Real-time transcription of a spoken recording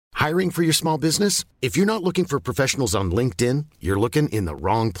Hiring for your small business? If you're not looking for professionals on LinkedIn, you're looking in the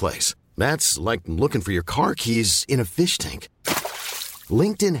wrong place. That's like looking for your car keys in a fish tank.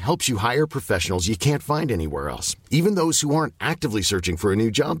 LinkedIn helps you hire professionals you can't find anywhere else, even those who aren't actively searching for a new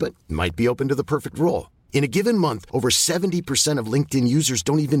job but might be open to the perfect role. In a given month, over 70% of LinkedIn users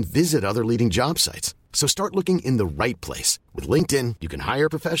don't even visit other leading job sites. So start looking in the right place. With LinkedIn, you can hire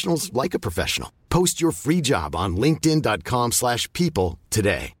professionals like a professional. Post your free job on linkedin.com/people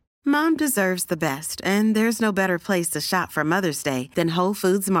today. Mom deserves the best, and there's no better place to shop for Mother's Day than Whole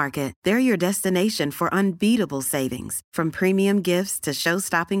Foods Market. They're your destination for unbeatable savings, from premium gifts to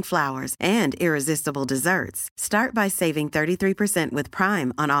show-stopping flowers and irresistible desserts. Start by saving 33% with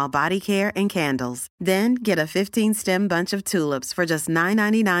Prime on all body care and candles. Then get a 15-stem bunch of tulips for just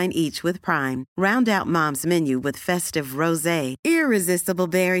 $9.99 each with Prime. Round out Mom's menu with festive rosé, irresistible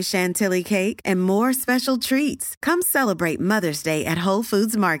berry chantilly cake, and more special treats. Come celebrate Mother's Day at Whole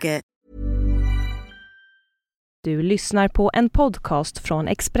Foods Market. Du lyssnar på en podcast från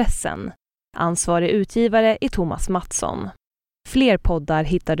Expressen. Ansvarig utgivare är Thomas Mattsson. Fler poddar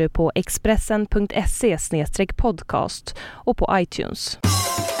hittar du på expressen.se/podcast och på iTunes.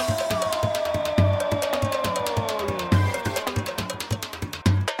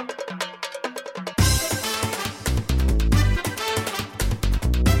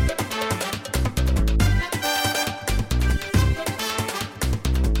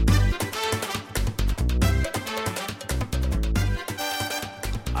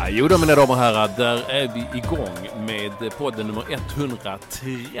 Jo då, mina damer och herrar, där är vi igång med podden nummer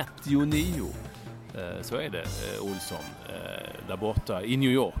 139. Så är det, Olsson, där borta i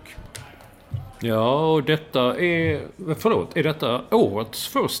New York. Ja, och detta är... är detta årets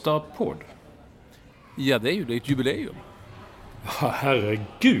första podd? Ja, det är ju ett jubileum. Ja,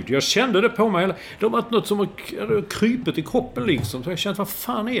 herregud, jag kände det på mig. Det har varit något som har krypet i kroppen liksom. Så jag kände, vad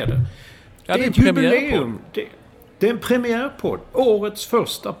fan är det? Ja, det är ett en jubileum. Det är en premiärpodd. Årets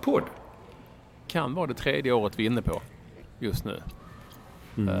första podd. Kan vara det 3:e året vi är inne på just nu.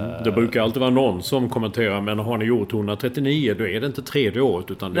 Det brukar alltid vara någon som kommenterar, men har ni gjort 139, då är det inte 3:e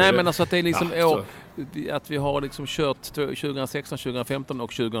året. Utan det Nej, är men alltså att det är liksom ja, år, att vi har liksom kört 2016, 2015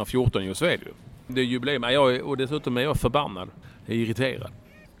 och 2014 just så är det ju. Det är jubileum. Och dessutom är jag förbannad. Jag är irriterad.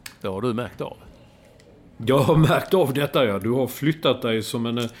 Det har du märkt av. Jag har märkt av detta, ja. Du har flyttat dig som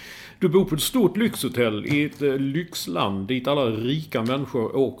en... Du bor på ett stort lyxhotell i ett lyxland dit alla rika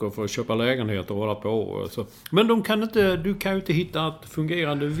människor åker för att köpa lägenheter och hålla på. Och så. Men du kan ju inte hitta ett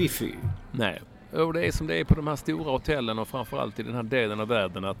fungerande wifi. Nej, och det är som det är på de här stora hotellen och framförallt i den här delen av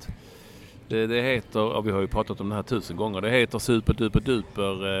världen att det heter, och vi har ju pratat om det här 1000 gånger, det heter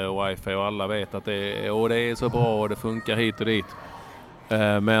super wifi och alla vet att det är så bra och det funkar hit och dit.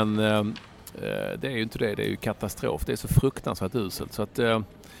 Men det är ju inte det, det är ju katastrof. Det är så fruktansvärt uselt så att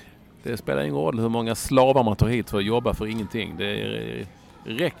det spelar ingen roll hur många slavar man tar hit för att jobba för ingenting. Det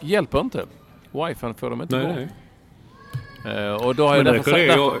hjälper inte. Wifi får de inte igång. Och då har jag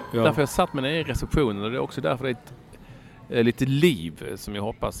därför jag satt mig ner i receptionen, och det är också därför det är lite liv som jag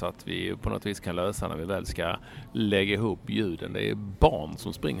hoppas att vi på något vis kan lösa när vi väl ska lägga ihop ljuden. Det är barn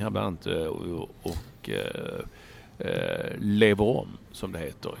som springer här bland annat och lever om, som det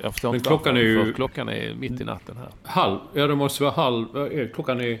heter. Jag förstår inte varför, klockan är mitt i natten här. Det måste vara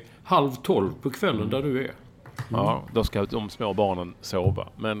klockan är 11:30 på kvällen där du är. Ja, då ska de små barnen sova.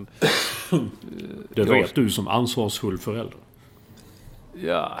 Men det vet du som ansvarsfull förälder.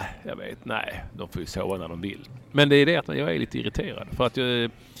 Ja, jag vet. Nej, de får ju sova när de vill. Men det är det att jag är lite irriterad. För att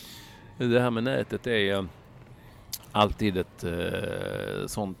det här med nätet är alltid ett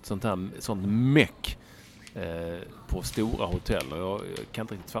sånt meck på stora hotell. Och jag kan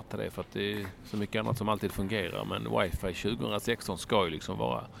inte riktigt fatta det, för att det är så mycket annat som alltid fungerar. Men wifi 2016 ska ju liksom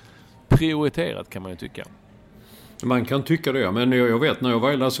vara prioriterat, kan man ju tycka. Man kan tycka det, men jag vet när jag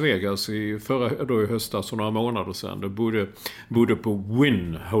var i Las Vegas i höstas och några månader sedan, då bodde på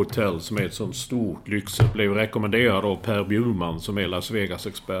Wynn Hotel som är ett sånt stort lyx. Blev rekommenderad av Per Bjurman som är Las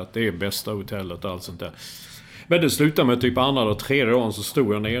Vegas-expert. Det är bästa hotellet och allt sånt där. Men det slutade med typ andra och tredje dagen så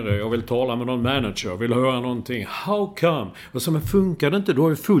stod jag nere. Jag vill tala med någon manager, vill höra någonting. How come? Och så, men funkar det inte? Du har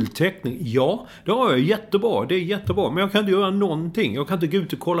ju full täckning. Ja, det har jag. Jättebra. Det är jättebra. Men jag kan inte göra någonting. Jag kan inte gå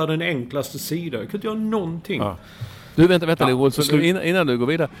ut och kolla den enklaste sidan. Jag kan inte göra någonting. Ja. Du, vänta lite. Innan du går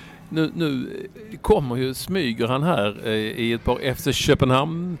vidare. Nu kommer ju, smyger han här i ett par FC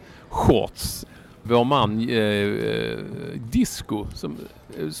Köpenhamn-shorts. Vår man Disco, som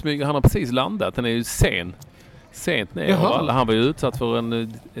smyger, han har precis landat. Den är ju sent ner. Han var ju utsatt för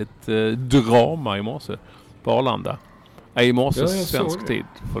ett drama i morse på Arlanda. I morse svensk tid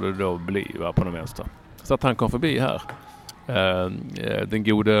får det då bli, va, på den vänster. Så att han kom förbi här Den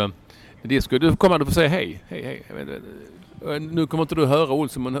gode Disco. Du kommer att få säga hej. Hej. Nu kommer inte du höra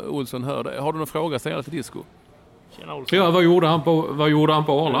Olsson hör det. Har du någon fråga att ställa till Disco? Tjena Olsson. Ja, vad gjorde han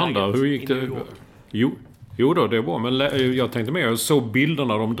på Arlanda? Hur gick det? Jo då, det är bra. Men jag tänkte mer, jag såg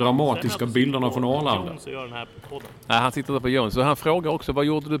bilderna, de dramatiska bilderna från Arlanda. Jones gör den här podden. Nej, han sitter där på Jones. Så han frågar också, vad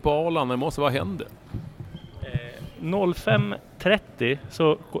gjorde du på Arlanda? Vad hände? 05.30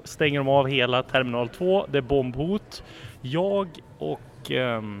 så stänger de av hela terminal 2. Det är bombhot. Jag och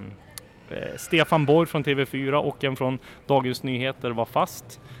Stefan Borg från TV4 och en från Dagens Nyheter var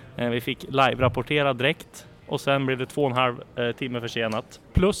fast. Vi fick live-rapportera direkt och sen blev det 2,5 timme försenat.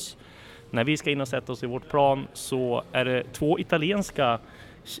 Plus, när vi ska in och sätta oss i vårt plan så är det 2 italienska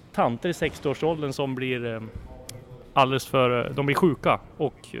tanter i 60-årsåldern som blir de blir sjuka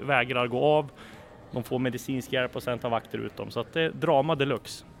och vägrar gå av. De får medicinsk hjälp och sen tar vakter ut dem. Så att det är drama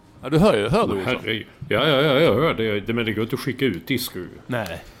deluxe. Ja, du hör du Herre. Ja, jag hör det. Men det går inte att skicka ut Disco.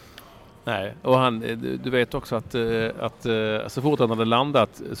 Nej, och du vet också att så fort han hade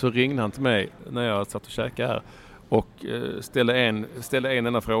landat så ringde han till mig när jag satt och käkade här och ställde en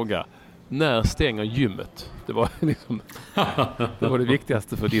enda fråga. När stänger gymmet? Det var liksom det var det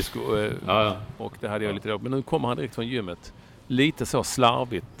viktigaste för Disco. Och det hade jag lite då. Men nu kommer han direkt från gymmet. Lite så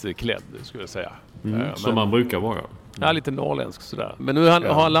slarvigt klädd, skulle jag säga. Som man brukar vara. Ja, lite norrländsk sådär. Men nu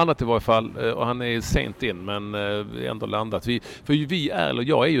har han landat i varje fall och han är sent in men ändå landat.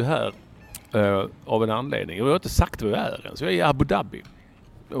 Jag är ju här av en anledning. Jag har inte sagt vad jag är än. Så jag är i Abu Dhabi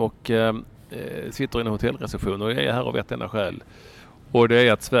och sitter i en hotellreception och jag är här av ett enda skäl. Och det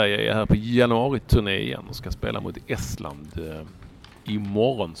är att Sverige är här på januari-turné igen och ska spela mot Estland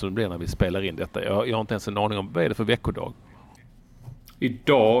imorgon. Så det blir när vi spelar in detta. Jag har inte ens en aning om vad är det för veckodag.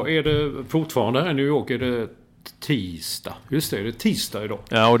 Idag är det fortfarande här i New York är det tisdag. Just det är tisdag idag.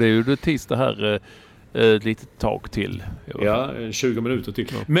 Ja, och det är ju det tisdag här ett litet tag till. Ja, 20 minuter till.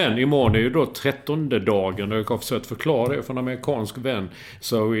 Ja. Men imorgon är ju då 13:e dagen och jag har försökt förklara det för en amerikansk vän.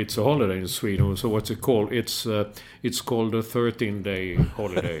 So it's a holiday in Sweden. So what's it called? It's called a 13-day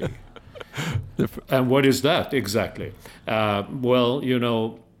holiday. And what is that exactly? Well, you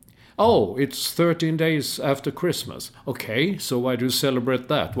know... Oh, it's 13 days after Christmas. Okay, so why do you celebrate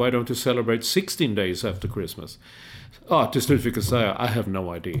that? Why don't you celebrate 16 days after Christmas? Till slut fick jag säga, I have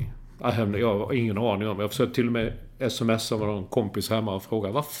no idea. Jag har ingen aning om. Jag försökte till och med smsa med någon kompis hemma och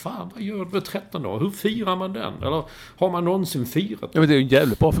fråga, vad gör du med 13 år? Hur firar man den? Eller har man någonsin firat? Ja, men det är ju en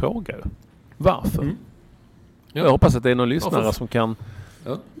jävligt bra fråga. Varför? Ja. Jag hoppas att det är någon lyssnare som kan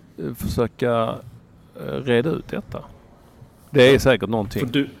försöka reda ut detta. Det är säkert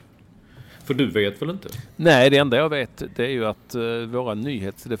någonting. För du vet väl inte? Nej, det enda jag vet det är ju att våra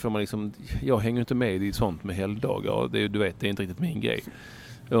nyheter, det får man liksom, jag hänger inte med i sånt med helgdagar. Du vet, det är inte riktigt min grej.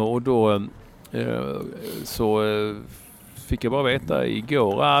 Och då så fick jag bara veta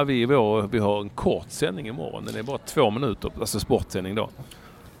igår, vi har en kort sändning imorgon. Den är bara 2 minuter, alltså sportsändning då.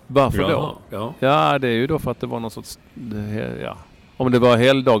 Varför då? Ja, det är ju då för att det var någon sorts, om det var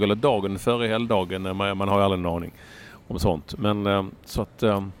helgdag eller dagen före helgdagen, man har ju aldrig en aning om sånt. Men så att...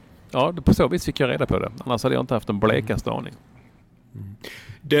 Ja, på så vis fick jag reda på det. Annars hade jag inte haft en blekaste aning.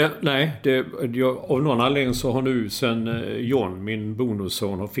 Av någon anledning så har nu sen John, min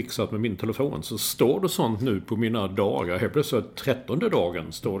bonusson, har fixat med min telefon så står det sånt nu på mina dagar. Helt plötsligt 13:e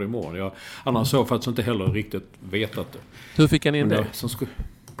dagen står det imorgon. Annars har jag faktiskt inte heller riktigt vetat det. Hur fick han in det?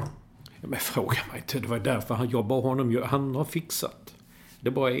 Men fråga mig inte. Det var därför han jobbar honom. Han har fixat.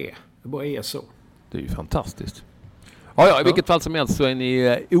 Det bara är så. Det är ju fantastiskt. Ja, i vilket fall som helst så är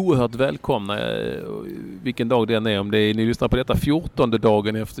ni oerhört välkomna vilken dag det än är. Om ni lyssnar på detta 14:e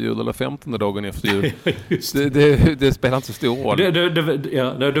dagen efter jul eller 15:e dagen efter jul. det spelar inte så stor roll.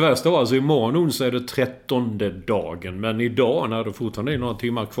 Det värsta var alltså imorgon onsdag är det 13:e dagen. Men idag när det fortfarande är några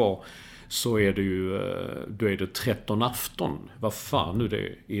timmar kvar så är det ju då är det 13 afton. Vad fan nu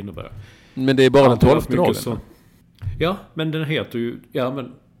det innebär. Men det är bara den 12:e dagen. Så. Ja, men den heter ju... Ja,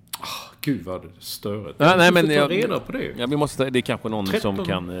 men... Gud vad störigt. Nej, men reda på det. Ja, det är kanske någon 13. Som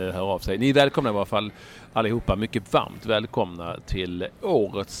kan höra av sig. Ni är välkomna i alla fall allihopa. Mycket varmt välkomna till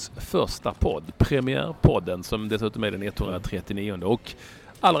årets första podd. Premiärpodden som dessutom är den 139. Och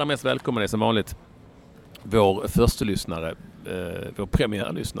allra mest välkommen är som vanligt vår första lyssnare, vår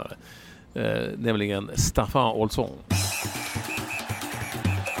premiärlyssnare. Nämligen Staffan Olsson.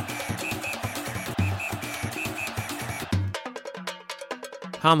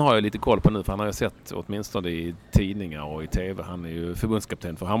 Han har ju lite koll på nu för han har ju sett åtminstone i tidningar och i tv. Han är ju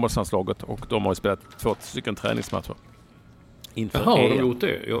förbundskapten för handbollslandslaget och de har ju spelat 2 träningsmatcher. Jaha, har de gjort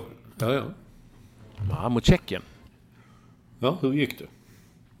det? Ja, mot Tjeckien. Ja, hur gick det?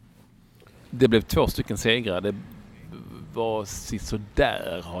 Det blev 2 segrar. Det var så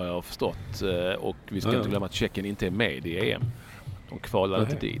där har jag förstått. Och vi ska inte glömma att Tjeckien inte är med i EM. De kvalade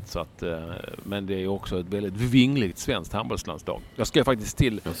inte dit. Så att, men det är också ett väldigt vingligt svenskt handbollslandslag. Jag ska faktiskt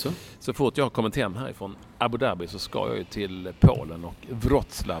till, så fort jag har kommit hem härifrån Abu Dhabi så ska jag ju till Polen och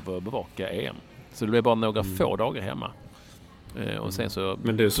Wrocław och bevaka EM. Så det blir bara några få dagar hemma. Och sen så,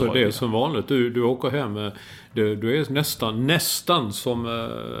 men det är som vanligt. Du åker hem. Du är nästan som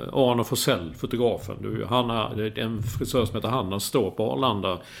Arne Forsell, fotografen. En frisör som heter Hanna står på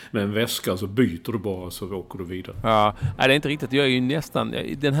Arlanda med en väska, så byter du bara så åker du vidare. Ja, nej, det är inte riktigt. Jag är ju nästan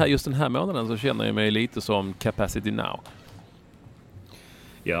just den här månaden så känner jag mig lite som Capacity Now.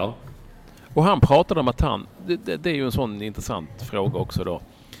 Ja. Och han pratade om att det är ju en sån intressant fråga också då.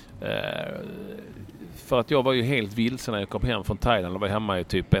 För att jag var ju helt vilsen när jag kom hem från Thailand och var hemma i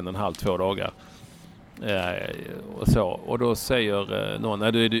typ 1,5-2 dagar. Och då säger någon,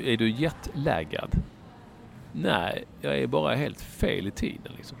 är du jetlaggad? Nej, jag är bara helt fel i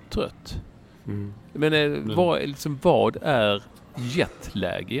tiden, liksom. Trött. Men vad är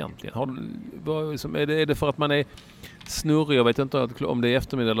jetlag egentligen? Är det för att man är snurrig? Jag vet inte om det är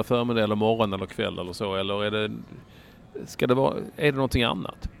eftermiddag eller förmiddag eller morgon eller kväll eller så. Eller är det någonting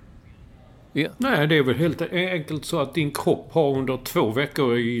annat? Yeah. Nej, det är väl helt enkelt så att din kropp har under 2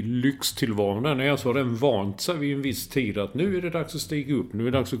 veckor i lyxtillvaron där nere så har den vant sig vid en viss tid att nu är det dags att stiga upp, nu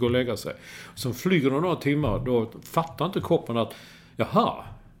är det dags att gå och lägga sig. Sen flyger de några timmar, då fattar inte kroppen att jaha,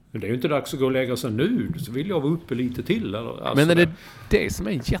 det är ju inte dags att gå och lägga sig nu, så vill jag vara uppe lite till. Alltså, men är det som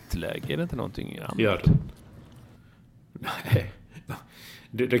är jetlag? Är det inte någonting annat? Ja, nej.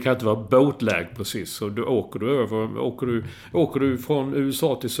 Det kan inte vara båtläge precis. Så åker du från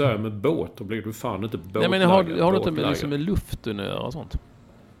USA till Sverige med båt, då blir du fan inte båtläge. Nej, men har du inte med luften och sånt?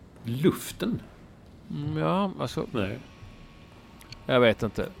 Luften? Ja, alltså. Nej. Jag vet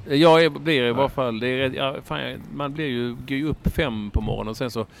inte. Jag blir i varje fall. Man går ju upp 5 på morgonen och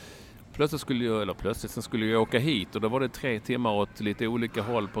sen så sen skulle jag åka hit och då var det 3 timmar åt lite olika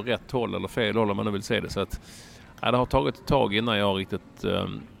håll på rätt håll eller fel håll om man nu vill se det, så att det har tagit ett tag innan jag riktigt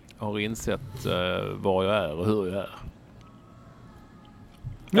har insett var jag är och hur jag är.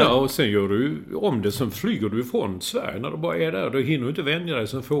 Ja, och sen gör du om det, sen flyger du ifrån Sverige när du bara är där. Då hinner du inte vänja dig,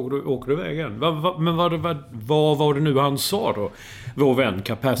 sen åker du iväg igen. Men vad var det nu han sa då? Vår vän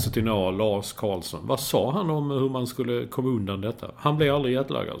Capacity Now, Lars Karlsson. Vad sa han om hur man skulle komma undan detta? Han blev aldrig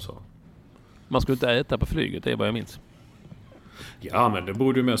jetlaggad, alltså. Man skulle inte äta på flyget, det är vad jag minns. Ja, men det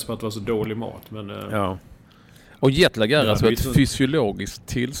berodde ju mest på att det var så dålig mat. Men, ja. Och jetlag är alltså ett fysiologiskt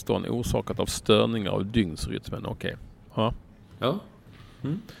tillstånd orsakat av störningar av dygnsrytmen. Okej. Ja. Ja.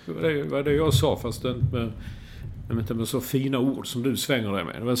 Det var det jag sa, fast inte med så fina ord som du svänger dig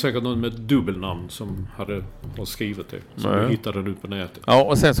med. Det var säkert någon med ett dubbelnamn som har skrivit det. Som du hittade nu på nätet. Ja,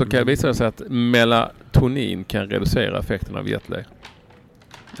 och sen så kan jag visa sig att melatonin kan reducera effekten av jetlag.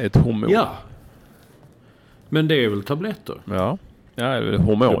 Det är ett hormon. Ja. Men det är väl tabletter? Ja. Ja, det är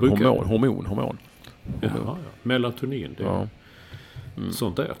hormon. Ja. Melatonin, det är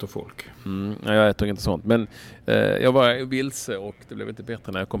sånt äter folk. Jag äter inte sånt. Men jag var vilse och det blev inte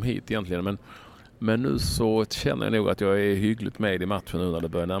bättre när jag kom hit egentligen. Men nu så känner jag nog att jag är hyggligt med i matchen nu när det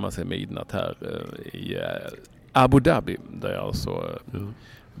börjar närma sig midnatt här i Abu Dhabi, där jag alltså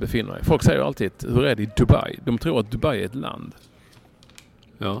befinner mig. Folk säger alltid, hur är det i Dubai? De tror att Dubai är ett land.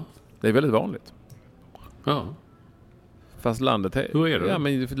 Ja. Det är väldigt vanligt. Ja. Fast landet är... Hur är det? Ja,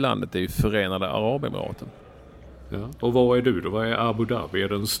 men landet är ju Förenade Arabemiraten. Ja. Och vad är du då? Vad är Abu Dhabi? Är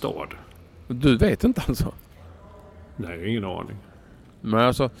det en stad? Du vet inte alltså? Nej, ingen aning. Men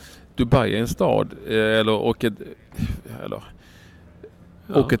alltså, Dubai är en stad och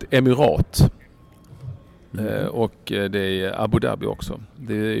ett emirat. Och det är Abu Dhabi också.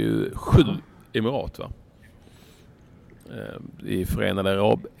 Det är ju 7 emirat, va? I Förenade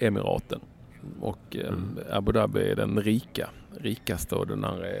Arabemiraten. Och Abu Dhabi är den rikaste och den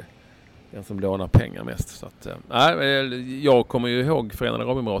andra är den som lånar pengar mest. Så att, jag kommer ju ihåg Förenade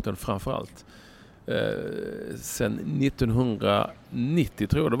Arabemiraten framförallt. Sen 1990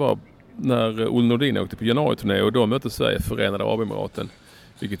 tror jag det var, när Olle Nordin åkte på januari-turné och då mötte Sverige Förenade Arabemiraten,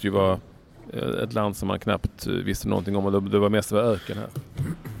 vilket ju var ett land som man knappt visste någonting om, och det var mest av öken här.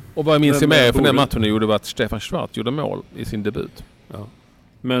 Och vad jag minns med från den matchen gjorde var att Stefan Schwarz gjorde mål i sin debut. Ja.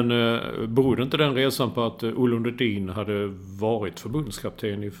 Men berodde inte den resan på att Olle Nordin hade varit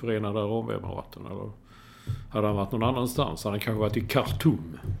förbundskapten i Förenade Arabemiraten? Eller hade han varit någon annanstans? Han hade kanske varit i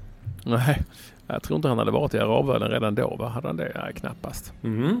Khartoum. Nej, jag tror inte han hade varit i arabvärlden redan då. Va? Hade han det? Nej, knappast.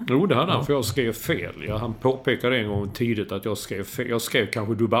 Jo, det hade han, för jag skrev fel. Han påpekade en gång tidigt att jag skrev fel. Jag skrev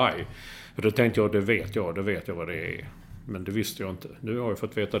kanske Dubai. För då tänkte jag, det vet jag vad det är. Men det visste jag inte. Nu har jag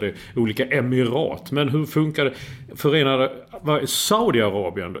fått veta det. Olika emirat. Men hur funkar det? Förenade... Var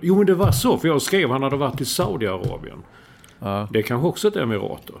Saudiarabien då? Jo, men det var så. För jag skrev han hade varit i Saudiarabien. Ja. Det är kanske också ett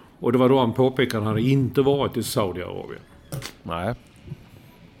emirat då. Och det var då han påpekade att han hade inte varit i Saudiarabien. Nej.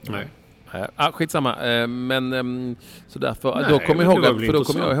 Skitsamma. Men så därför... Då kommer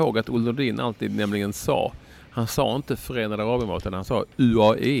jag ihåg att Olle Nordin alltid nämligen sa... Han sa inte Förenade Arabemiraten, han sa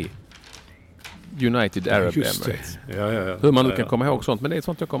UAE. United Arab Emirates. Ja. Hur man nu kan komma ihåg sånt, men det är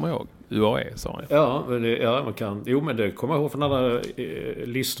sånt jag kommer ihåg. UAE sa han. Ja, man kan. Jo, men det kommer jag ihåg från alla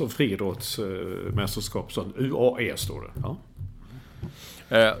listor friidrottsmästerskap. Sånt. UAE står det. Ja.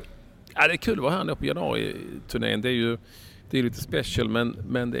 Det är kul att vara här nu på januari-turnén. Det är lite special,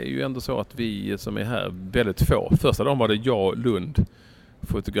 men det är ju ändå så att vi som är här väldigt få. Första dagen var det jag, Lund,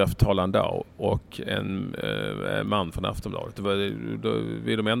 fotograf Talandau och en man från Aftonbladet.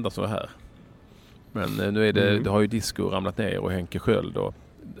 Vi är de enda som var här. Men nu är det har ju Disco ramlat ner och Henke Sköld och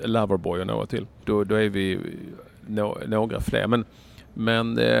Loverboy och några till. Då är vi några fler.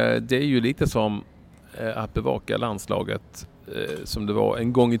 Men det är ju lite som att bevaka landslaget som det var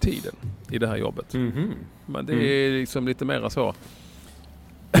en gång i tiden i det här jobbet. Men det är liksom lite mer så.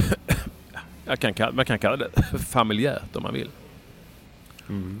 Man kan kalla det familjärt om man vill.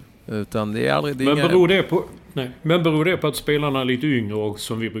 Utan det är aldrig... beror det på att spelarna är lite yngre och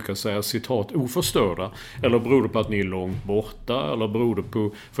som vi brukar säga citat oförstörda? Eller beror det på att ni är långt borta? Eller beror det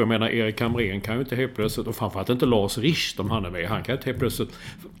på... För jag menar, Erik Hamrén kan ju inte helt plötsligt, och framförallt inte Lars Richt om han är med, han kan inte helt plötsligt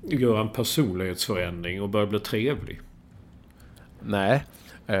göra en personlighetsförändring och börja bli trevlig. Nej,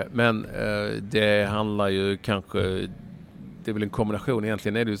 men det handlar ju kanske... Det är väl en kombination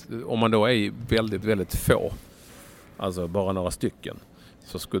egentligen. Är det, om man då är väldigt, väldigt få, alltså bara några stycken,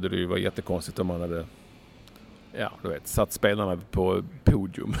 så skulle det ju vara jättekonstigt om man hade satt spelarna på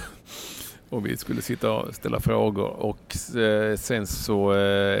podium och vi skulle sitta och ställa frågor. Och sen så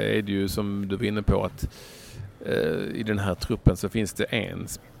är det ju som du var inne på att i den här truppen så finns det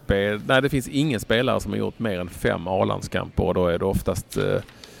det finns ingen spelare som har gjort mer än 5 A-landskamper, och då är det oftast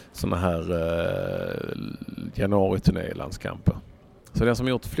såna här januari-turné-landskamper. Så den som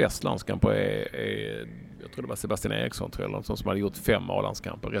har gjort flest landskamper är jag tror det var Sebastian Eriksson som hade gjort 5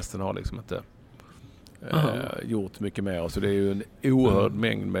 A-landskamper. Resten har liksom inte gjort mycket mer. Så det är ju en oerhörd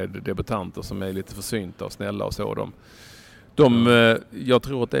mängd med debutanter som är lite försynta och snälla och så. Jag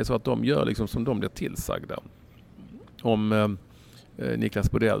tror att det är så att de gör liksom som de blir tillsagda. Om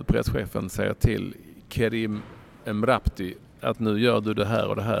Niklas Bodell, presschefen, säger till Kerim Emrapti att nu gör du det här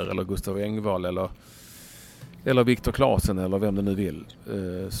och det här, eller Gustav Engvall eller Viktor Klasen eller vem det nu vill,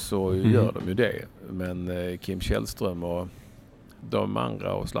 så gör de ju det. Men Kim Källström och de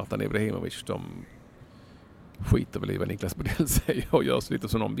andra och Zlatan Ibrahimovic, de skiter väl i vad Niklas Bodell säger och gör så lite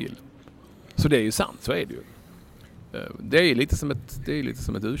som de vill. Så det är ju sant, så är det ju. Det är lite som ett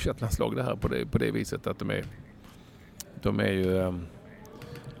U21-landslag det här på det viset att de är ju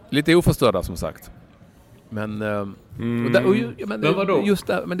lite oförstörda som sagt. Men just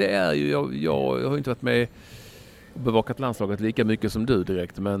där, men det är ju jag har inte varit med och bevakat landslaget lika mycket som du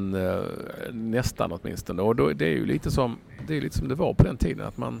direkt, men nästan åtminstone. Och då, det är ju lite som det var på den tiden,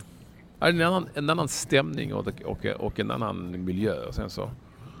 att man en annan stämning och en annan miljö, och sen så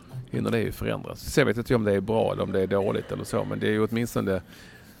hinner det ju förändras. Sen vet jag inte om det är bra eller om det är dåligt eller så, men det är ju åtminstone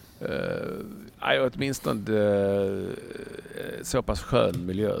så pass skön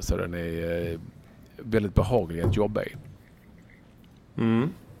miljö så den är väldigt behaglig att jobba i.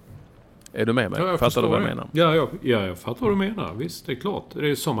 Är du med mig? Ja, fattar du vad jag menar? Ja, jag fattar vad du menar. Visst, det är klart.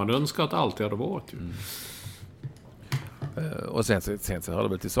 Det är som man önskar att allt hade varit. Och sen så hör det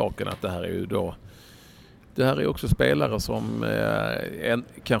väl till saken att det här är ju då... Det här är också spelare som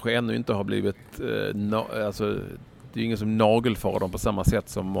kanske ännu inte har blivit... alltså, det är ingen som nagelfar dem på samma sätt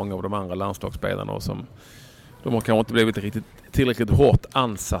som många av de andra landslagsspelarna, och som... De har kanske inte blivit tillräckligt hårt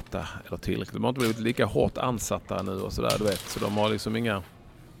ansatta. De har inte blivit lika hårt ansatta nu och sådär, du vet. Så de har liksom inga...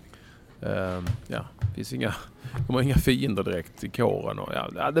 de har inga fiender direkt i kåren. Och,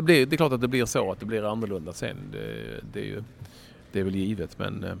 det är klart att det blir så, att det blir annorlunda sen. Det är väl givet.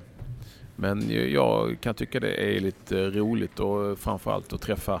 Men jag kan tycka det är lite roligt, och framförallt att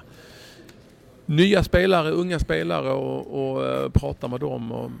träffa nya spelare, unga spelare och prata med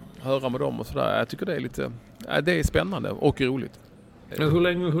dem och höra med dem och sådär. Jag tycker det är lite... det är spännande och roligt.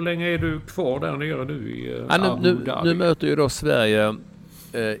 Hur länge är du kvar där nere nu i nu möter ju då Sverige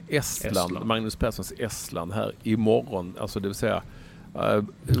Estland, Magnus Perssons Estland här imorgon, alltså det vill säga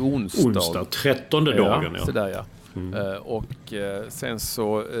onsdag 13:e dagen. Ja. Sådär, ja. Och sen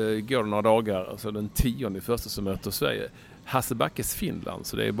så går det några dagar, alltså den 10:e första, så möter Sverige Hasse Backes Finland,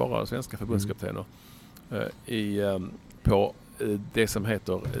 så det är bara svenska förbundskaptener i på det som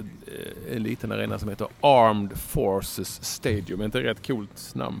heter en liten arena som heter Armed Forces Stadium. Det är inte rätt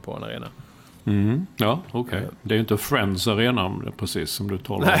coolt namn på en arena. Ja, okej. Det är ju inte Friends Arena precis som du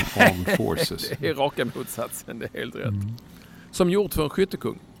talar om Armed Forces. Det är raka motsatsen, det är helt rätt. Som gjort för en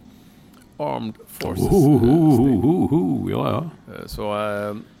skyttekung. Armed Forces. Ja. Så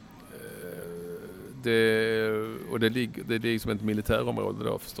det ligger som ett militärområde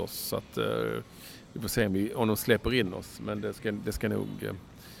då förstås, så att vi får se om de släpper in oss, men det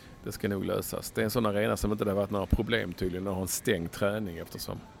ska nog lösas. Det är en sån arena som inte det har varit några problem tydligen att ha en stängd träning,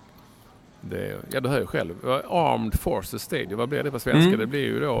 eftersom du hör ju själv. Armed Forces Stadium, vad blir det på svenska? Det blir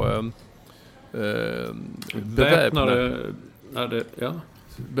ju då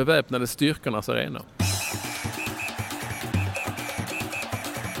beväpnade styrkornas arena.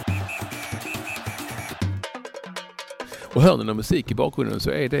 Och hör ni någon musik i bakgrunden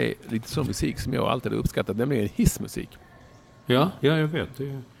så är det lite sån musik som jag alltid har uppskattat, nämligen hissmusik. Ja, jag vet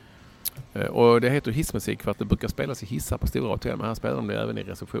det. Och det heter hissmusik för att det brukar spelas i hissar på stora hotell, men här spelar de det även i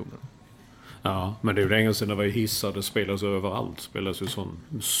receptionen. Ja, men det är ju länge sedan det var i hissar, det spelas överallt. Det spelas ju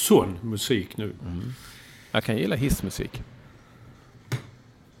sån musik nu. Jag kan gilla hissmusik.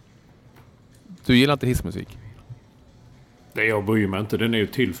 Du gillar inte hissmusik? Det jag bryr mig inte, den är ju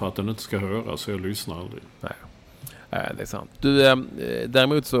till för att den inte ska höras, så jag lyssnar aldrig. Nej, det är sant.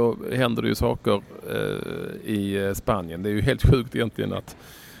 Däremot så händer det ju saker i Spanien. Det är ju helt sjukt egentligen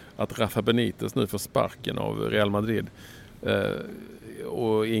att Rafa Benitez nu får sparken av Real Madrid.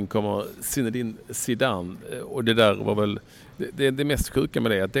 Och in kommer Zinedine Zidane. Och det där var väl det mest sjuka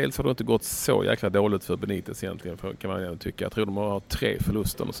med det. Att dels har det inte gått så jäkla dåligt för Benitez egentligen, kan man ju tycka. Jag tror de har 3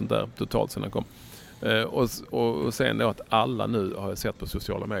 förluster och sånt där totalt sedan han kom. Och sen då att alla nu har jag sett på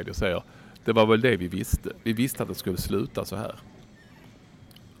sociala medier säger det var väl det vi visste. Vi visste att det skulle sluta så här.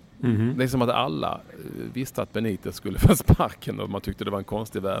 Det är som att alla visste att Benitez skulle få sparken och man tyckte det var en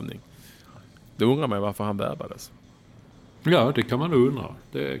konstig värvning. Det undrar mig varför han värvades. Ja, det kan man undra.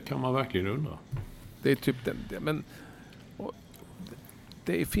 Det kan man verkligen undra. Det är typ men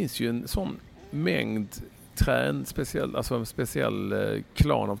det finns ju en sån mängd en speciell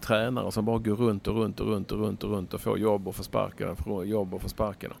klan av tränare som bara går runt och får jobb och får sparken,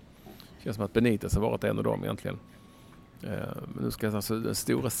 Det känns som att Benitez har varit en av dem egentligen. Men nu ska alltså den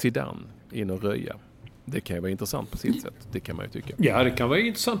stora Zidane in och röja. Det kan ju vara intressant på sitt sätt. Det kan man ju tycka. Ja, det kan vara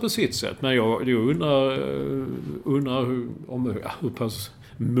intressant på sitt sätt. Men jag undrar hur pass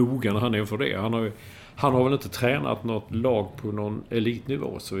mogen han är för det. Han har väl inte tränat något lag på någon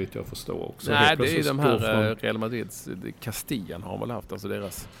elitnivå, så vitt jag förstår också. Nej, det är de här Real Madrids Castillan har väl haft, alltså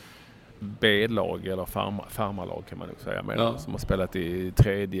deras B-lag eller farmarlag kan man nog säga, som har spelat i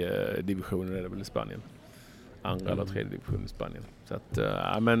 3:e divisionen är det väl i Spanien. 2:a eller 3:e divisionen i Spanien. Så att,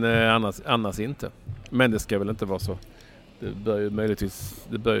 men annars inte. Men det ska väl inte vara så. Det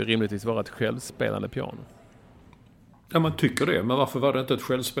bör ju rimligtvis vara ett självspelande piano. Ja, man tycker det. Men varför var det inte ett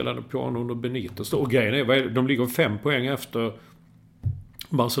självspelande piano under Benitez? Och grejen är, de ligger 5 poäng efter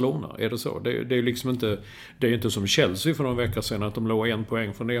Barcelona. Är det så? Det är liksom inte... Det är inte som Chelsea för några veckor sedan att de låg 1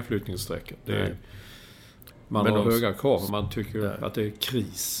 poäng från nedflyttningssträcket. Man har höga krav och man tycker att det är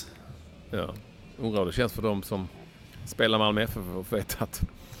kris. Ja. Undrar det känns för dem som spelar Malmö FF och vet att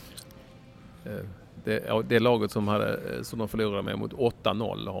det laget som de förlorade med mot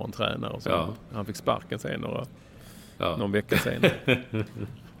 8-0 har en tränare och så han fick sparken sen någon vecka senare.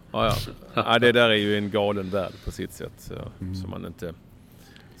 Det där är ju en galen värld på sitt sätt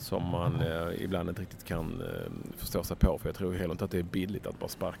som man ibland inte riktigt kan förstå sig på, för jag tror heller inte att det är billigt att bara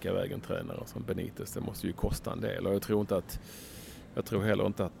sparka iväg en tränare som Benitez. Det måste ju kosta en del, och jag tror heller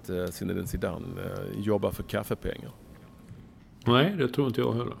inte att Zinedine Zidane jobbar för kaffepengar. Nej, det tror inte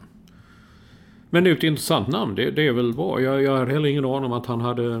jag heller. Men det är ett intressant namn, det är väl bra. Jag hade heller ingen aning om att han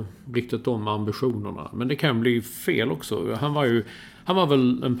hade riktat om ambitionerna. Men det kan bli fel också. Han var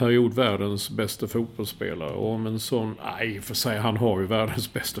väl en period världens bästa fotbollsspelare. Och om en sån... för sig, han har ju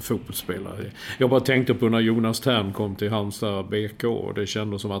världens bästa fotbollsspelare. Jag bara tänkte på när Jonas Tern kom till Halmstad BK. Och det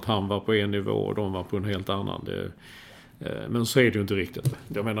kändes som att han var på en nivå och de var på en helt annan. Men så är det ju inte riktigt.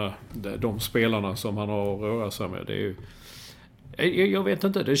 Jag menar, de spelarna som han har att röra sig med, det är ju... Jag vet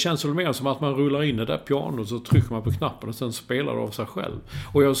inte, det känns väl mer som att man rullar in det där pianot, så trycker man på knappen och sen spelar det av sig själv.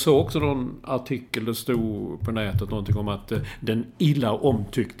 Och jag såg också någon artikel, det stod på nätet någonting om att den illa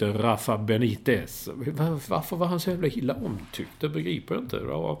omtyckte Rafa Benitez. Varför var han så jävla illa omtyckt? Det begriper jag inte.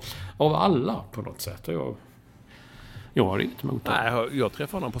 Av alla på något sätt. Jag har inget emot det. Nej, jag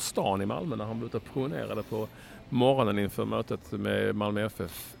träffade honom på stan i Malmö när han blev ute och promenerade på morgonen inför mötet med Malmö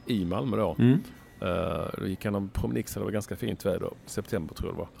FF i Malmö då. Då gick han och promenixade, det var ganska fint väder, september tror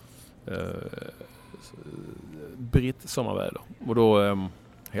jag det britt sommarväder. Och då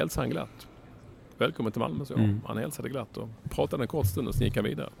hälsade han glatt. Välkommen till Malmö, så. Han hälsade glatt och pratade en kort stund och så gick han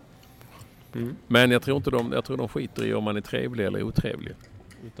vidare. Men jag tror de skiter i om man är trevlig eller otrevlig.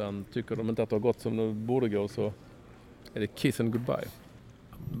 Utan tycker de inte att det har gått som det borde gå, så är det kiss and goodbye.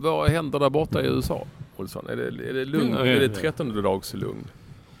 Vad händer där borta i USA, Olsson? Är det lugn? Är det 13:e dags lugn?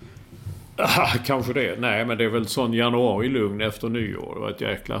 Kanske det. Nej, men det är väl sån januari-lugn efter nyår. Det var ett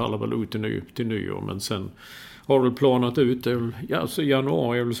jäkla hallabaloo till nyår. Men sen har det väl planat ut. Så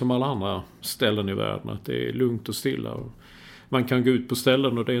januari är väl som alla andra ställen i världen. Att det är lugnt och stilla. Man kan gå ut på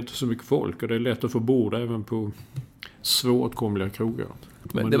ställen och det är inte så mycket folk. Och det är lätt att få bord även på svåråtkomliga krogar.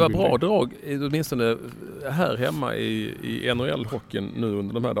 Men det var bra drag, åtminstone här hemma i NHL-hockeyn nu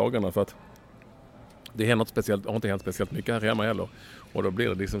under de här dagarna. För att det händer har inte hänt speciellt mycket här hemma heller. Och då blir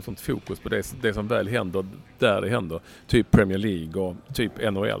det liksom sånt fokus på det som väl händer där det händer. Typ Premier League och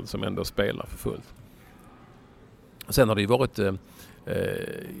typ NHL som ändå spelar för fullt. Sen har det ju varit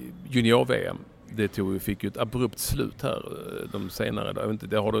junior-VM. Det fick ju ett abrupt slut här de senare.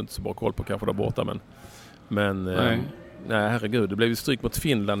 Det har du inte så bra koll på kanske där borta. Men nej, herregud. Det blev ju stryk mot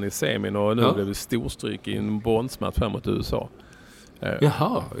Finland i semin och nu blev det storstryk i en bronsmatch fram mot USA.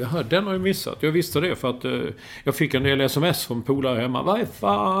 Jaha, den har jag missat. Jag visste det för att jag fick en del sms från polare hemma. Vad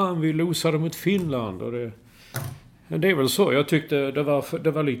fan, vi losade mot Finland. Och det är väl så. Jag tyckte det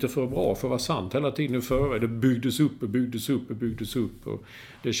var lite för bra för att vara sant hela tiden före. Det byggdes upp. Och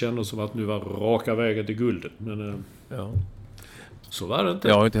det kändes som att nu var raka vägen till guldet. Men så var det inte.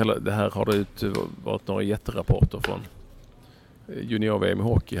 Ja, inte heller. Det här har det varit några jätterapporter från junior-VM i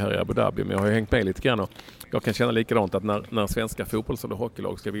hockey här i Abu Dhabi. Men jag har ju hängt med lite grann och jag kan känna likadant att när svenska fotbolls- eller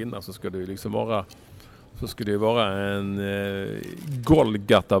hockeylag ska vinna så ska det ju liksom vara en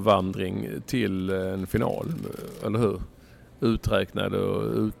Golgata-vandring till en final, eller hur? Uträknade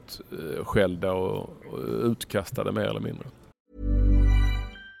och utskällda och utkastade mer eller mindre.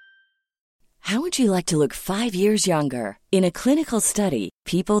 How would you like to look 5 years younger? In a clinical study,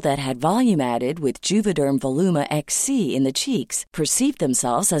 people that had volume added with Juvederm Voluma XC in the cheeks perceived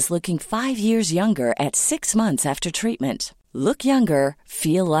themselves as looking 5 years younger at 6 months after treatment. Look younger,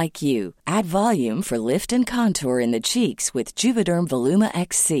 feel like you. Add volume for lift and contour in the cheeks with Juvederm Voluma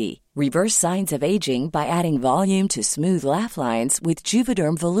XC. Reverse signs of aging by adding volume to smooth laugh lines with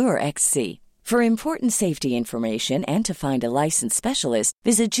Juvederm Volure XC. For important safety information and to find a licensed specialist,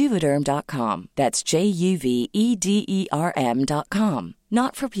 visit Juvederm.com. That's JUVEDERM.com.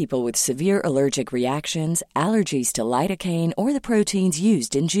 Not for people with severe allergic reactions, allergies to lidocaine, or the proteins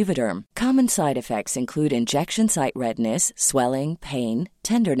used in Juvederm. Common side effects include injection site redness, swelling, pain,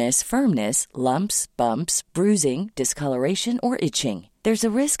 tenderness, firmness, lumps, bumps, bruising, discoloration, or itching. There's a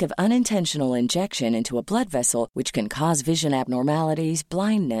risk of unintentional injection into a blood vessel, which can cause vision abnormalities,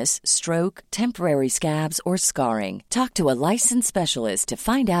 blindness, stroke, temporary scabs, or scarring. Talk to a licensed specialist to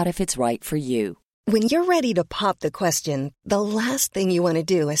find out if it's right for you. When you're ready to pop the question, the last thing you want to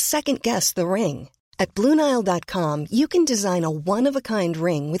do is second-guess the ring. At BlueNile.com, you can design a one-of-a-kind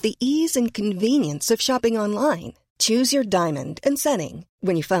ring with the ease and convenience of shopping online. Choose your diamond and setting.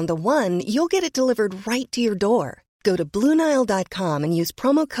 When you find the one, you'll get it delivered right to your door. Go to BlueNile.com and use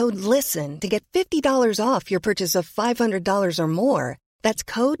promo code LISTEN to get $50 off your purchase of $500 or more. That's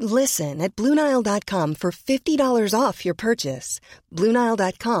code LISTEN at BlueNile.com for $50 off your purchase.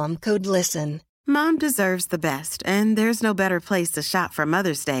 BlueNile.com, code LISTEN. Mom deserves the best, and there's no better place to shop for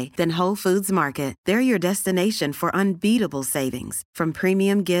Mother's Day than Whole Foods Market. They're your destination for unbeatable savings, from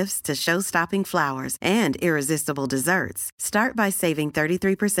premium gifts to show-stopping flowers and irresistible desserts. Start by saving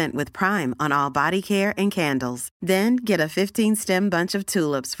 33% with Prime on all body care and candles. Then get a 15-stem bunch of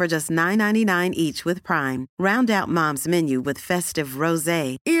tulips for just $9.99 each with Prime. Round out Mom's menu with festive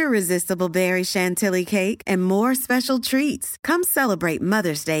rosé, irresistible berry chantilly cake, and more special treats. Come celebrate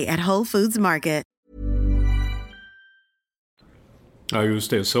Mother's Day at Whole Foods Market. Ja,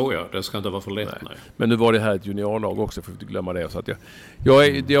 just det, så ja. Det ska inte vara för lätt. Nej. Men nu var det här ett juniorlag också, för att inte glömma det. Så att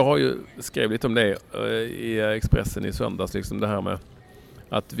jag har ju skrivit lite om det i Expressen i söndags. Liksom det här med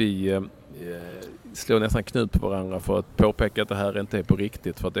att vi slår nästan knut på varandra för att påpeka att det här inte är på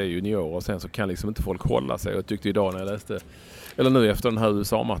riktigt, för att det är junior. Och sen så kan liksom inte folk hålla sig. Jag tyckte idag när jag läste, eller nu efter den här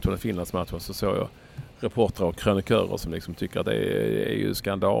USA-matchen och Finlandsmatchen, så såg jag reportrar och krönikörer som liksom tycker att det är ju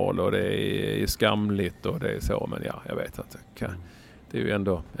skandal och det är skamligt och det är så. Men ja, jag vet att det är ju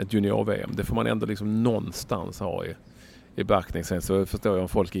ändå ett junior-VM. Det får man ändå liksom någonstans ha i backning. Sen så förstår jag om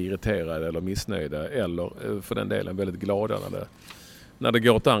folk är irriterade eller missnöjda eller för den delen väldigt glada när det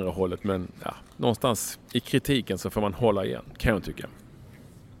går åt andra hållet. Men ja, någonstans i kritiken så får man hålla igen, kan jag tycka.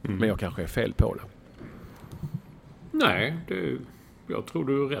 Men jag kanske är fel på det. Nej, jag tror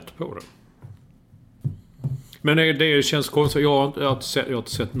du är rätt på det. Men det känns konstigt. Jag har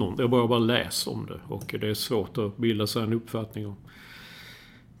inte sett någon. Jag bara läst om det. Och det är svårt att bilda sig en uppfattning om.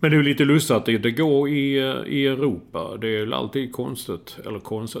 Men det är lite lustigt att det går i Europa. Det är alltid konstigt.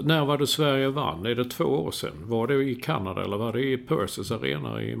 När var det Sverige vann? Är det 2 år sedan? Var det i Kanada eller var det i Persis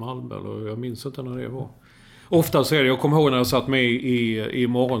Arena i Malmö? Jag minns inte när det var. Ofta ser jag kommer ihåg när jag satt med i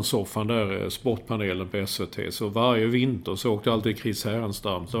morgonsoffan där, sportpanelen på SVT. Så varje vinter så åkte alltid Chris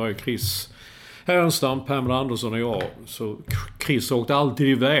Härenstam. Så var ju Chris Härenstam, Pamela Andersson och jag. Så Chris åkte alltid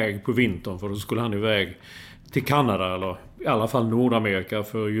iväg på vintern, för då skulle han iväg till Kanada eller i alla fall Nordamerika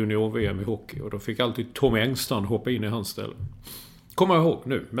för junior-VM i hockey. Och då fick alltid Tom Engstrand hoppa in i hans ställe. Kommer jag ihåg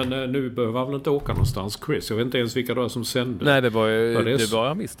nu. Men nu behöver han väl inte åka någonstans, Chris. Jag vet inte ens vilka det var som sände. Nej, det var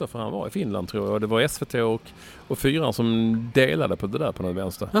jag missade, för han var i Finland tror jag. Det var SVT och 4 som delade på det där på den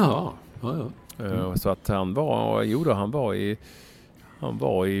vänster. Jaha. Så att han var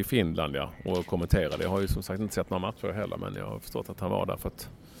i Finland, ja, och kommenterade. Jag har ju som sagt inte sett några matcher heller, men jag har förstått att han var där för att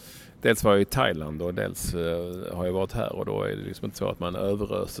dels var jag i Thailand och dels har jag varit här, och då är det liksom inte så att man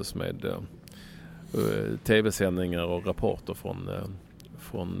överöses med tv-sändningar och rapporter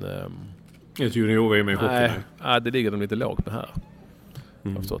från ett junior-VM i hockey. Nej, det ligger de lite lågt med här.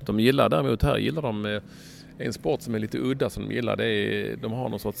 Jag har förstått. De gillar de en sport som är lite udda som de gillar. De har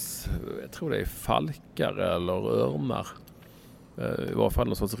någon sorts, jag tror det är falkar eller örnar. I varje fall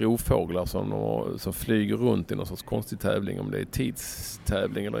någon sorts rovfåglar som flyger runt i någon sorts konstig tävling, om det är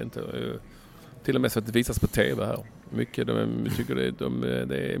tidstävling eller inte. Till och med så att det visas på tv här.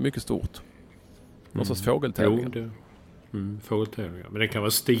 Det är mycket stort. Någon sorts fågeltävling. Fågeltävlingar. Men det kan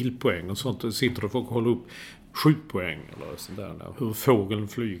vara stilpoäng och sånt. Då sitter och folk håller upp skjutpoäng eller sånt där. Hur fågeln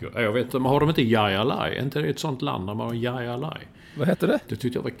flyger. Jag vet, har de inte Jai Alai? Är inte det ett sånt land där man har Jai Alai? Vad heter det? Det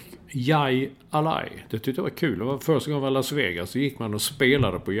tyckte jag var Jai Alai. Det tyckte jag var kul. Det var första gången jag var i Las Vegas, så gick man och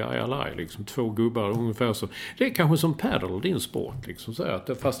spelade på Jai Alai. Liksom 2 gubbar ungefär så. Det är kanske som paddle, din sport. Liksom, så att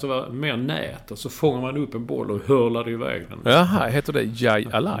fast det var mer nät. Och så fångar man upp en boll och hurlade iväg den. Jaha, heter det Jai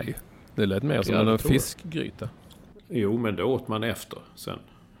Alai? Det lät mer som en fiskgryta. Jo, men det åt man efter sen.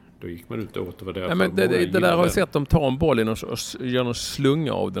 Då gick man ut och åt. Ja, men det där har jag sett. De tar en boll och gör en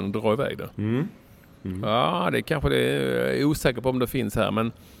slunga av den och drar iväg den. Ja, det kanske det är osäker på om det finns här,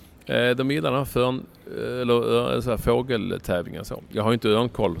 men de gillar den här fågeltävlingar så. Jag har inte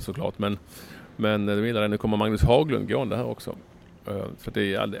örnkoll såklart, men de gillar det. Nu kommer Magnus Haglund gående här också. För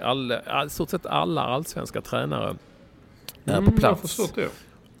det är stort sett alla allsvenska tränare är på plats. Jag förstår det.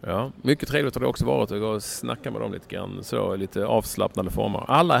 Ja, mycket trevligt har det också varit att gå och snacka med dem lite grann, så lite avslappnade former.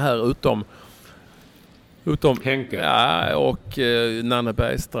 Alla här utom Henke. Ja, och Nanne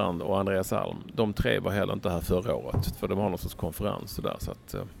Bergstrand och Andreas Alm. De 3 var heller inte här förra året, för de har någon sorts konferens där, så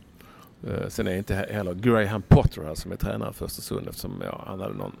att sen är inte heller Graham Potter här som är tränare för Östersund, eftersom han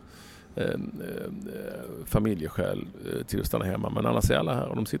hade någon familjeskäl till att stanna hemma. Men annars är alla här,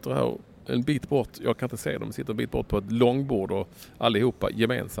 och de sitter här en bit bort. Jag kan inte se dem. De sitter en bit bort på ett långbord och allihopa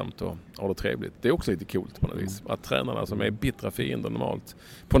gemensamt och har det trevligt. Det är också lite coolt på något vis. Att tränarna som är bittra fiender normalt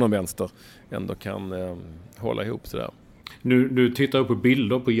på någon vänster ändå kan hålla ihop sådär. Nu tittar jag på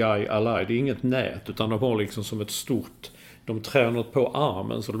bilder på Jai Alai. Det är inget nät, utan de har liksom som ett stort... De tränar på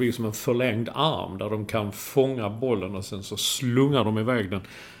armen, så det blir som en förlängd arm där de kan fånga bollen och sen så slungar de iväg den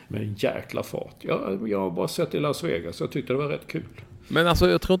med en jäkla fart. Jag har bara sett i Las Vegas, så jag tyckte det var rätt kul. Men alltså,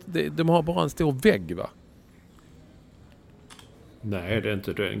 jag tror inte de har bara en stor vägg, va? Nej, det är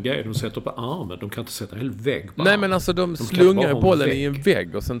inte det. En grej de sätter på armen. De kan inte sätta en hel vägg på Nej, men alltså de slungar bollen i en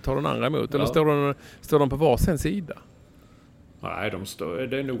vägg och sen tar den andra emot. Ja. Eller står de på varsin sida? Nej,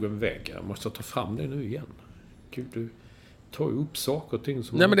 det är nog en vägg. Jag måste ta fram det nu igen. Gud, du tar ju upp saker och ting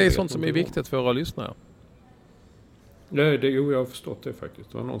som... Nej, men det är sånt som är viktigt för våra lyssnare. Nej, jag har förstått det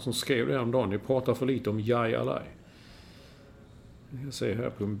faktiskt. Det var någon som skrev det här om dagen. Ni pratar för lite om Jai Alai. Jag ser här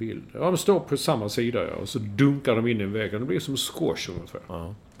på en bild. Ja, de står på samma sida, ja, och så dunkar de in i väggen. Det blir som squash ungefär.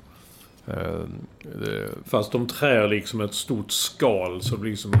 Ja. Fast de trär liksom ett stort skal, så det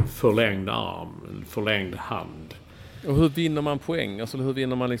blir som en förlängd arm, en förlängd hand. Och hur vinner man poäng? Alltså hur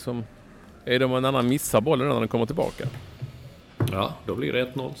vinner man liksom... Är det om en annan missar bollen när den kommer tillbaka? Ja, då blir det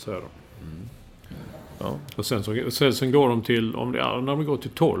 1-0, så är det. Ja. Och sen går de till, när de går till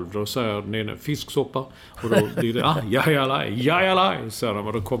 12, då säger den ene fisksoppa, och då blir det Jai Alai, säger de,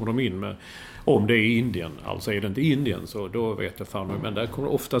 och då kommer de in med, om det är Indien, alltså är det inte Indien, så då vet jag fan, men där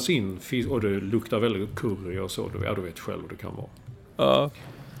kommer oftast in fisk, och det luktar väldigt curry och så, du vet själv vad det kan vara.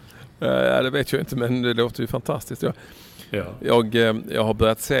 Ja, det vet jag inte, men det låter ju fantastiskt. Ja. Jag har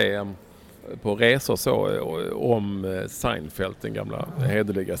börjat se på resor så om Seinfeld, den gamla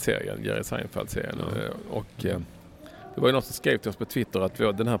hederliga serien, Jerry Seinfeld-serien. Och Det var ju någon som skrev till oss på Twitter att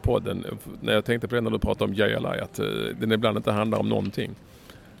den här podden, när jag tänkte på det när du pratade om Jay Alai, att den ibland inte handlar om någonting.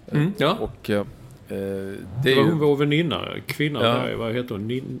 Ja. Och det var hon vår väninna, kvinnan där, vad heter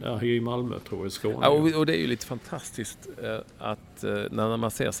hon? I Malmö tror jag, i Skåne. Ja, och det är ju lite fantastiskt att när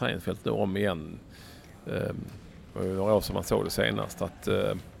man ser Seinfeld nu om igen, några år som man såg det senast,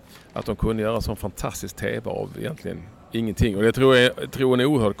 att de kunde göra sån fantastisk tv av egentligen ingenting. Och det tror jag är en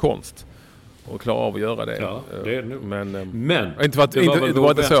oerhörd konst och klara av att göra det. Ja, det är nog. Men det var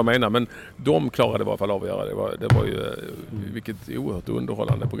inte så jag menar, men de klarade i alla fall av att göra det. Det var ju vilket oerhört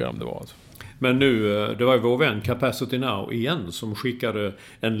underhållande program det var. Alltså. Men nu, det var ju vår vän Capacity Now igen som skickade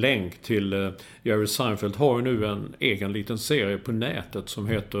en länk till Jerry Seinfeld har ju nu en egen liten serie på nätet som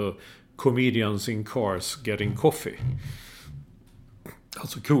heter Comedians in Cars Getting Coffee.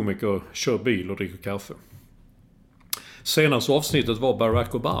 Alltså komiker kör bil och dricker kaffe. Senaste avsnittet var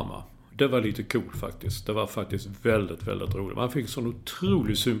Barack Obama. Det var lite coolt faktiskt. Det var faktiskt väldigt, väldigt roligt. Man fick sån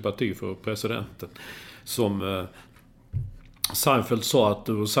otrolig sympati för presidenten. Som Seinfeld sa att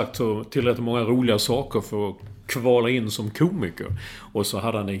du har sagt så tillräckligt många roliga saker för att kvala in som komiker. Och så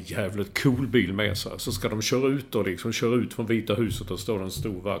hade han en jävligt cool bil med sig. Så ska de köra ut och liksom köra ut från Vita huset och står en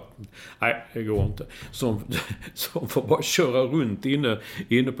stor vakt. Nej, det går inte. Som får bara köra runt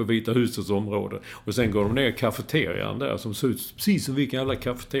inne på Vita husets område. Och sen går de ner i kafeterian där som ser ut precis som vilken jävla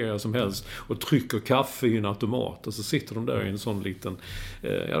kafeteria som helst. Och trycker kaffe i en automat. Och så sitter de där i en sån liten,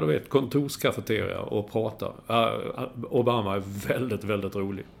 kontorskafeteria och pratar. Obama är väldigt, väldigt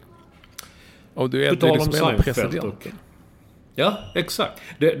rolig. Och du är liksom president. Ja, exakt.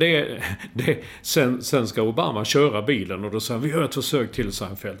 Sen ska Obama köra bilen och då säger vi gör ett försök till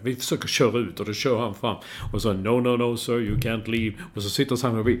Seinfeld. Vi försöker köra ut och då kör han fram. Och så no sir, you can't leave. Och så sitter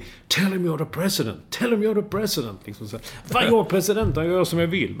Seinfeld och vi tell him you're the president. Tell him you're the president. Liksom så. Vad gör presidenten? Jag gör som jag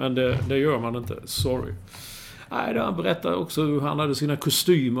vill. Men det gör man inte. Sorry. Nej, han berättade också hur han hade sina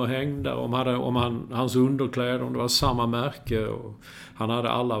kostymer hängda, om hans underkläder, om det var samma märke. Och han hade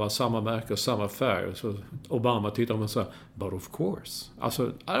alla var samma märke och samma färg. Så Obama tittade och sa, but of course.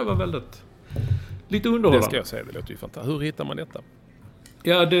 Alltså, det var väldigt lite underhållande. Det ska jag säga, det låter ju fantastiskt. Hur hittar man detta?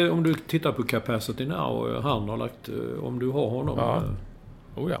 Ja, om du tittar på Capacity Now, han har lagt, om du har honom.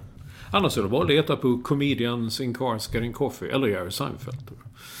 Ja. Annars är det bara att leta på Comedians in Cars Getting Coffee eller Jerry Seinfeld.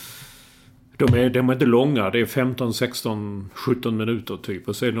 De är inte långa, det är 15, 16, 17 minuter typ.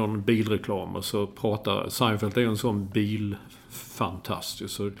 Och så är det någon bilreklam och så pratar Seinfeld, det är en sån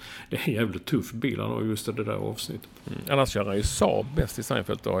bilfantastisk. Så det är en jävligt tuff bil han har just det där avsnittet. Annars kör han ju Saab bäst i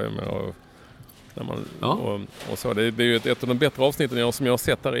Seinfeld då. Och så. Det är ju ett av de bättre avsnitten som jag har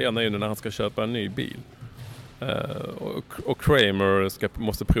sett där igen är ju när han ska köpa en ny bil. Och Kramer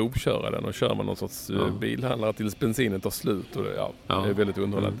måste provköra den och kör man någon sorts bilhandlare tills bensinen tar slut och det är väldigt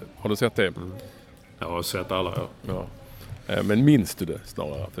underhållande. Har du sett det? Jag har sett alla, ja. Men minns du det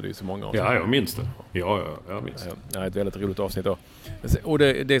snarare? För det är ju så många avsnitt. Ja, jag minns det. Ja, jag minns det. Ja, ett väldigt roligt avsnitt då. Och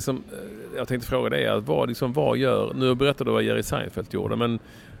det som jag tänkte fråga dig är vad gör, nu berättade du vad Jerry Seinfeld gjorde, men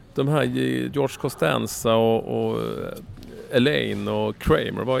de här George Costanza och Elaine och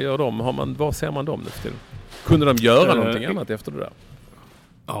Kramer, vad gör de? Vad ser man dem nu till? Kunde de göra någonting annat efter det där?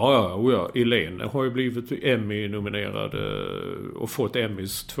 Ja. Elaine har ju blivit Emmy-nominerad och fått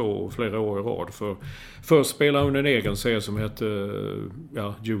Emmys flera år i rad. Först spelade hon en egen serie som heter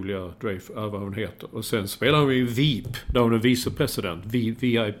Julia Dreyfus, vad hon heter. Och sen spelade hon i Veep, där hon är vicepresident.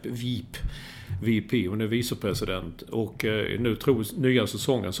 VP, hon är vicepresident. Och nu nya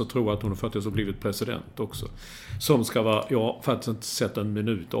säsongen så tror jag att hon faktiskt har blivit president också. Som ska vara, jag har faktiskt inte sett en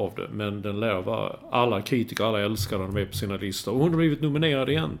minut av det, men den lär vara, alla kritiker, alla älskar den med på sina listor. Och hon har blivit nominerad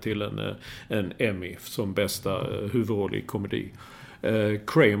igen till en Emmy som bästa huvudroll i komedi.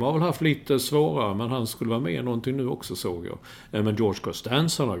 Kramer har väl haft lite svårare, men han skulle vara med i någonting nu också, såg jag. Men George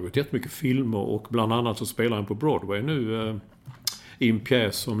Costanza har gjort jättemycket filmer och bland annat så spelar han på Broadway nu i en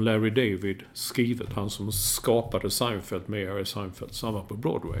pjäs som Larry David skrivit, han som skapade Seinfeld med Jerry Seinfeld, så han var på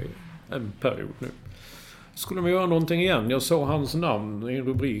Broadway en period nu. Skulle man göra någonting igen? Jag såg hans namn i en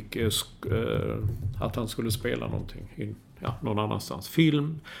rubrik att han skulle spela någonting någon annanstans.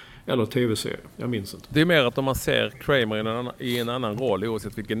 Film eller tv-serie, jag minns inte. Det är mer att om man ser Kramer i en annan roll,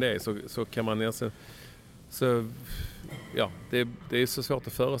 oavsett vilken det är, så kan man det är så svårt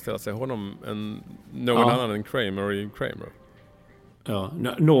att föreställa sig honom någon annan än Kramer i Kramer. Ja,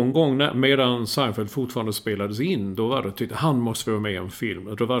 någon gång medan Seinfeld fortfarande spelades in, då var det han måste vara med i en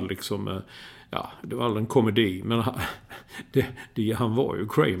film. Då var det liksom det var en komedi, men han var ju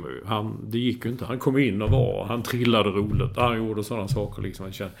Kramer. Det gick ju inte. Han kom in och han trillade roligt. Han gjorde sådana saker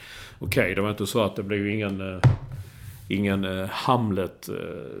liksom. Okej, det var inte så att det blev ingen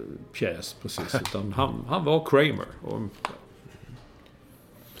Hamlet-pjäs precis. Utan han var Kramer.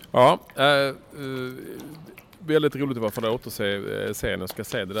 Ja, väldigt roligt att få återse scenen. Jag ska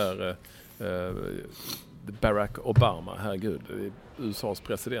se det där Barack Obama, herregud, USAs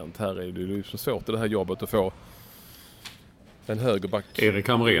president. Här är det ju så svårt i det här jobbet att få en högerback. Erik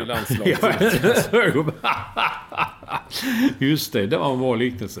Hamrén. Landslaget. Just det var en bra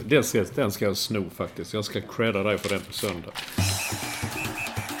liknelse. Den ska jag sno faktiskt. Jag ska credda dig för den på söndag.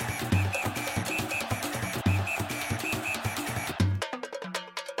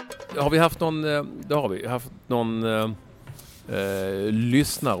 Har vi haft någon, det har vi haft någon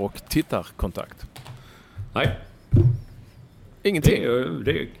lyssnar- och tittarkontakt? Nej. Ingenting?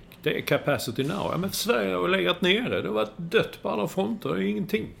 Det är capacity now. Ja, men Sverige har legat nere. Det har varit dött på alla fronter.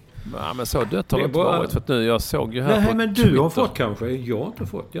 Ingenting. Ja, men så dött har det inte varit. För att nu, jag såg ju här nej, på men Twitter. Du har fått kanske. Jag har inte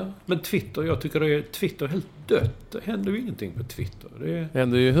fått, ja. Men Twitter, jag tycker Twitter är helt dött. Det händer ju ingenting på Twitter. Det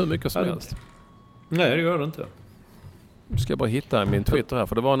händer ju hur mycket som helst. Nej, det gör det inte. Nu ska jag bara hitta min Twitter här.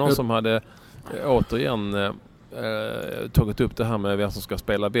 För det var någon som hade återigen tagit upp det här med vem som ska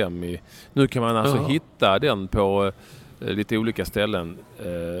spela vem i. Nu kan man alltså hitta den på lite olika ställen.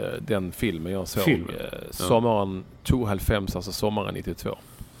 Den filmen jag såg. Sommaren 95, alltså sommaren 92.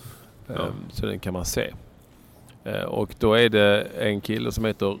 Så den kan man se. Och då är det en kille som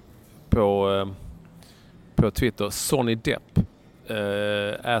heter på Twitter Sonny Depp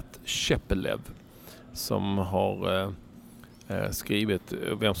 @Shepelev som har skrivit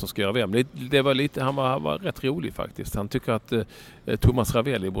vem som ska göra vem. Det var lite, han var rätt rolig faktiskt. Han tycker att Thomas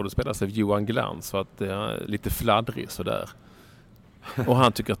Ravelli borde spelas av Johan Glans för att det är lite fladdrig sådär. Och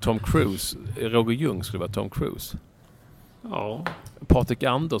han tycker att Roger Ljung skulle vara Tom Cruise. Ja. Patrik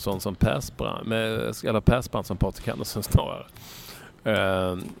Andersson som Persbrandt som Patrik Andersson snarare.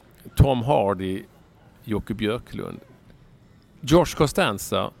 Tom Hardy, Jocke Björklund, George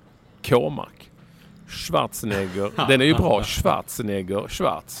Costanza, Cormac, Schwarzenegger. Den är ju bra.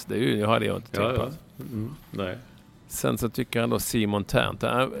 Schwarz. Det är ju, jag hade jag inte tänkt på. Nej. Sen så tycker han då Simon Tärnt.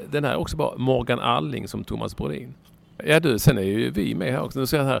 Den här är också bra. Morgan Alling som Thomas Brodin. Ja du, sen är ju vi med här också. Nu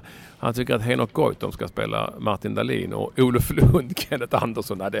ser jag här. Han tycker att Henok Goitom ska spela Martin Dahlin och Olof Lund, Kenneth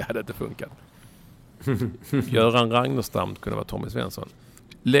Andersson. Nej, det hade inte funkat. Göran Ragnerstam kunde vara Tommy Svensson.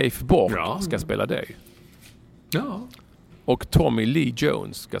 Leif Bork ska spela dig. Ja. Och Tommy Lee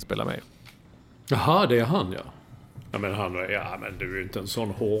Jones ska spela med. Jaha, det är han, ja. Men du är ju inte en sån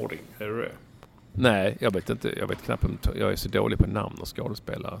hårding, är du det? Nej, jag vet inte. Jag vet knappt om jag är så dålig på namn och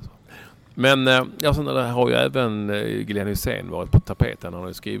skådespelare. Men sen har ju även Glenn Hysén varit på tapeten. Han har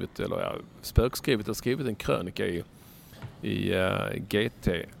ju skrivit skrivit en krönika i GT,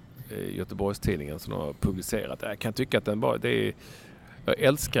 Göteborgstidningen, som har publicerat. Jag kan tycka att jag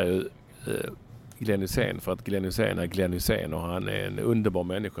älskar ju Glenn Hysén för att Glenn Hysén är Glenn Hysén och han är en underbar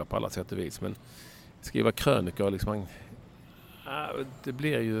människa på alla sätt och vis. Men skriva krönikor liksom, det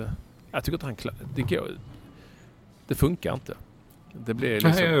blir ju, jag tycker att det funkar inte. Det blir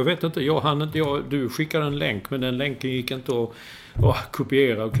liksom... Nej, jag vet inte. Du skickade en länk, men den länken gick inte att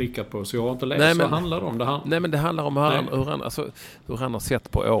kopiera och klicka på, så jag har inte läst vad handlar det om. Nej, men det handlar om hur han har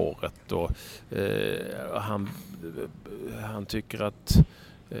sett på året och han tycker att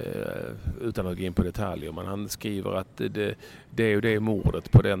utan att gå in på detaljer, men han skriver att det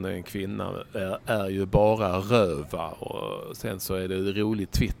mordet på den kvinnan är ju bara röva, och sen så är det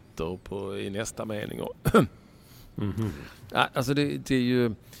roligt Twitter i nästa mening och alltså det är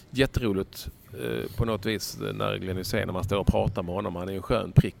ju jätteroligt på något vis när Glenn Hysén, när man står och pratar med honom, han är en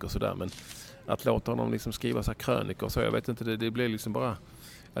skön prick och sådär, men att låta honom liksom skriva så här krönikor så, jag vet inte, det blir liksom bara,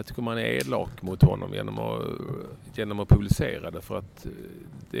 jag tycker man är elak mot honom genom att publicera det, för att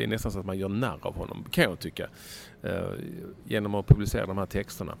det är nästan så att man gör narr av honom, kan jag tycka, genom att publicera de här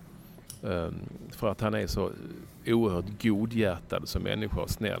texterna. För att han är så oerhört godhjärtad som människa och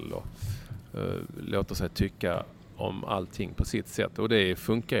snäll och låter sig tycka om allting på sitt sätt. Och det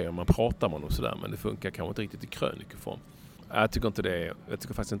funkar ju om man pratar med honom sådär, men det funkar kanske inte riktigt i krönikeform. Jag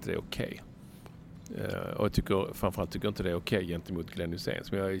tycker faktiskt inte det är okej. Och framförallt tycker jag inte det är okej gentemot Glenn Hysén,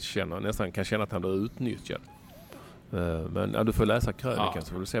 som jag nästan kan känna att han blir utnyttjad. Men du får läsa krönikan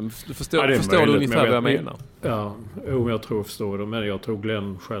så får du se. Du förstår du ungefär vad jag menar. Ja, jag tror jag förstår det, men jag tror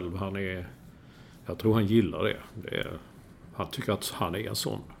Glenn själv, jag tror han gillar det. Han tycker att han är en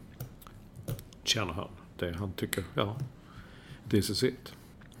sån. Känner han. Det han tycker, this is it.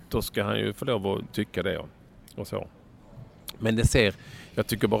 Då ska han ju få lov att tycka det och så. Men jag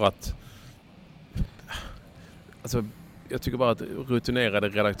tycker bara att rutinerade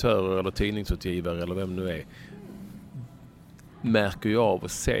redaktörer eller tidningsutgivare eller vem nu är, märker ju av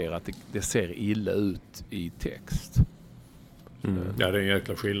och ser att det ser illa ut i text. Ja, det är en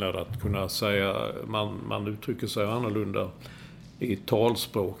jäkla skillnad att kunna säga, man uttrycker sig annorlunda i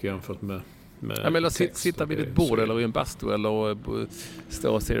talspråk jämfört med eller sitta vid ett bord eller i en bastu eller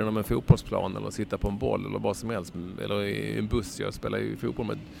stå och se den om en fotbollsplan eller sitta på en boll eller vad som helst, eller i en buss. Jag spelar ju fotboll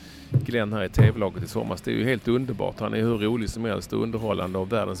med Glenn här i TV-laget i somras. Det är ju helt underbart. Han är hur rolig som helst och underhållande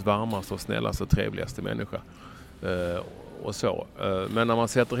och världens varmaste och snällaste och trevligaste människa. Och så. Men när man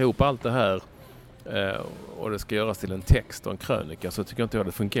sätter ihop allt det här och det ska göras till en text och en krönika, så tycker jag inte att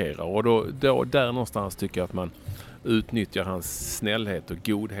det fungerar. Och då där någonstans tycker jag att man utnyttjar hans snällhet och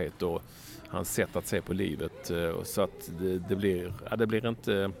godhet och hans sätt att se på livet, så att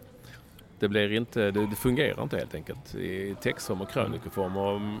det fungerar inte helt enkelt i textform och krönikeform,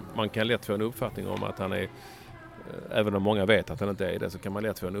 och man kan lätt få en uppfattning om att han är, även om många vet att han inte är det, så kan man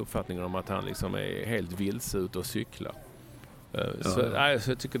lätt få en uppfattning om att han liksom är helt vilse ut och cyklar. Så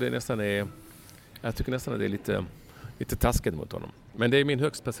jag tycker det nästan är att det är lite taskigt mot honom. Men det är min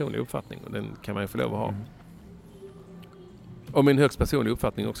högst personliga uppfattning, och den kan man ju få lov att ha. Och min högst personliga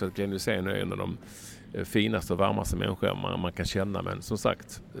uppfattning också att Glenn Hysén är en av de finaste och varmaste människor man kan känna. Men som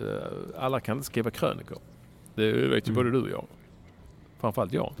sagt, alla kan inte skriva krönikor. Det vet ju både du och jag.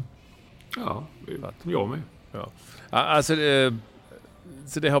 Framförallt jag. Ja, jag med. Ja. Alltså,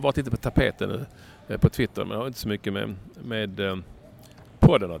 så det har varit lite på tapeten nu på Twitter, men det har inte så mycket med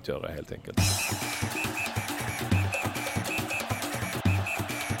podden att göra helt enkelt.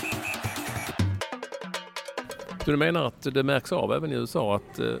 Du menar att det märks av även i USA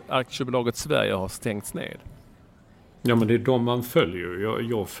att aktiebolaget Sverige har stängts ned? Ja, men det är de man följer.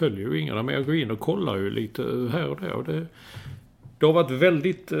 Jag följer ju inga, men jag går in och kollar ju lite här och där. Och det har varit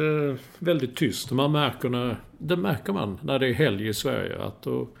väldigt, väldigt tyst. Det märker man när det är helg i Sverige, att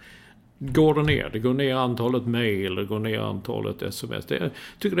då går det ner. Det går ner antalet mejl, det går ner antalet sms. Jag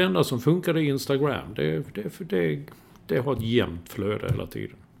tycker det enda som funkar är Instagram. Det har ett jämnt flöde hela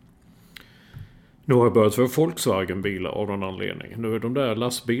tiden. Nu har jag börjat få Volkswagen-bilar av någon anledning. Nu är de där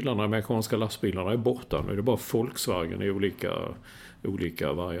lastbilarna, amerikanska lastbilarna, är borta. Nu är det bara Volkswagen i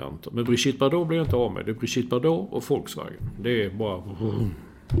olika varianter. Men Brigitte Bardot blir inte av med. Det är Brigitte Bardot och Volkswagen. Det är bara vrum.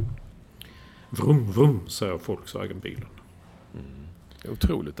 Vrum, vrum, säger Volkswagen-bilen. Det är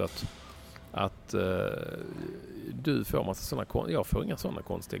otroligt att du får massa sådana. Jag får inga sådana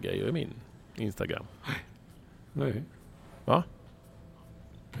konstiga grejer i min Instagram. Nej. Va?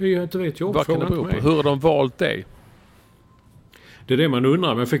 Jag inte vet. Vad kan det bero på? Hur har de valt dig? Det är det man undrar.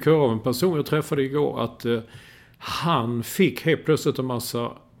 Men jag fick höra av en person jag träffade igår att han fick helt plötsligt en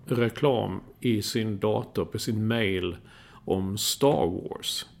massa reklam i sin dator, på sin mail, om Star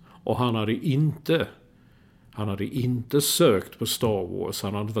Wars. Och han hade inte sökt på Star Wars.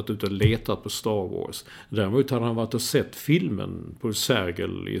 Han hade inte varit ute och letat på Star Wars. Däremot hade han varit och sett filmen på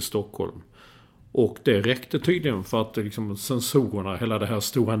Sergel i Stockholm. Och det räckte tydligen för att liksom sensorerna, hela det här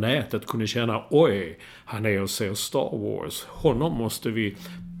stora nätet, kunde känna, oj, han är och ser Star Wars. Honom måste vi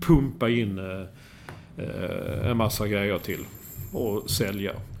pumpa in en massa grejer till och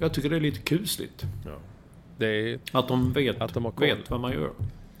sälja. Jag tycker det är lite kusligt. Ja. Det är att de vet vad man gör.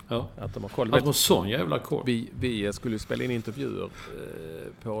 Ja. Att de har koll. Att de har sån jävla koll. Vi skulle spela in intervjuer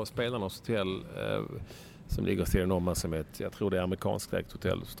på Spelarnas hotell som ligger sedan om som ett, jag tror det är amerikanskt ägt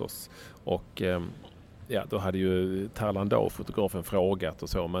hotell förstås. Och då hade ju Tarlandau, fotografen, frågat och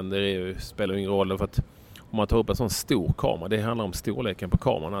så, men det spelar ju ingen roll, för att om man tar upp en sån stor kamera, det handlar om storleken på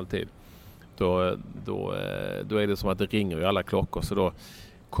kameran alltid. Då är det som att det ringer i alla klockor, så då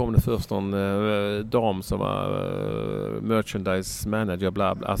kom det först någon dam som var merchandise manager,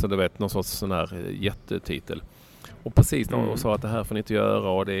 bla bla, alltså du vet, någon sorts sån här jättetitel. Och precis när hon sa att det här får ni inte göra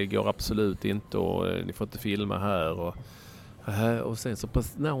och det går absolut inte och ni får inte filma här och sen så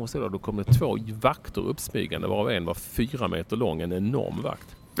när hon sa då kom det 2 vakter uppsmygande, varav en var 4 meter lång, en enorm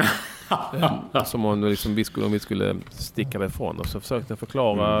vakt. Som om liksom vi skulle sticka därifrån, och så försökte jag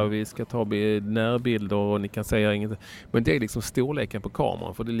förklara vi ska ta närbilder och ni kan säga inget, men det är liksom storleken på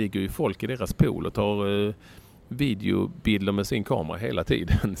kameran, för det ligger ju folk i deras pool och tar videobilder med sin kamera hela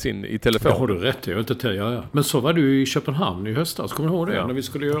tiden i telefon. Ja, har du rätt. Jag inte ja. Men så var du i Köpenhamn i höstas. Kommer du ihåg det? Ja. När vi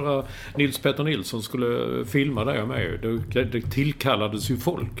skulle göra Nils Petter Nilsson skulle filma där med. Det tillkallades ju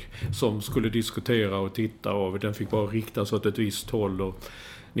folk som skulle diskutera och titta, och den fick bara riktas åt ett visst håll, och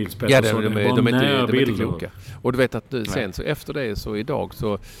Nils Pettersson de är inte kloka. Och du vet att sen så efter det, så idag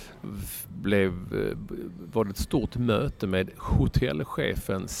så var det ett stort möte med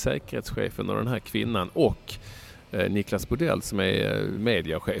hotellchefen, säkerhetschefen och den här kvinnan och Niklas Bodell som är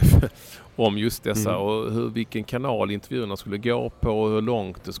mediachef om just dessa och vilken kanal intervjuerna skulle gå på och hur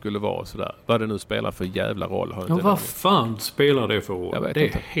långt det skulle vara och sådär. Vad det nu spelar för jävla roll. Ja, vad fan spelar det för roll? Det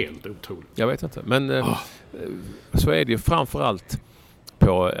är helt otroligt. Jag vet inte. Men så är det ju framförallt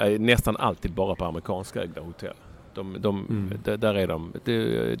på nästan alltid bara på amerikanska ägda hotell. Där är de. Det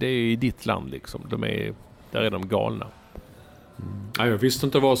är i ditt land liksom. Där är de galna. Ja, jag visste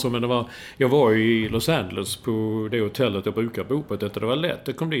inte vad som, men jag var i Los Angeles på det hotellet jag brukar bo på. Det var lätt.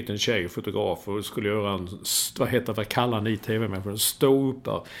 Det kom dit en tjej, fotograf, och skulle göra vad kallar ni tv-människor? Stå upp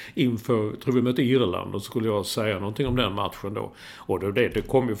där inför, tror vi mötte Irland, och skulle jag säga någonting om den matchen då. Och det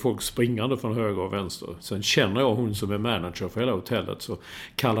kom ju folk springande från höger och vänster. Sen känner jag hon som är manager för hela hotellet, så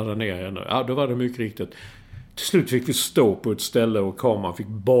kallade ner henne. Ja, då var det mycket riktigt. Till slut fick vi stå på ett ställe och kameran fick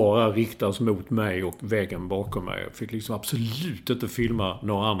bara riktas mot mig och väggen bakom mig. Jag fick liksom absolut inte filma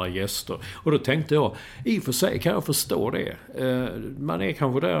några andra gäster. Och då tänkte jag, i och för sig kan jag förstå det. Man är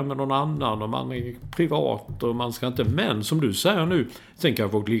kanske där med någon annan och man är privat och man ska inte... Men som du säger nu, sen kan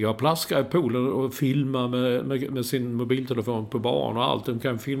folk ligga och plaska i poolen och filma med sin mobiltelefon på barn och allt. De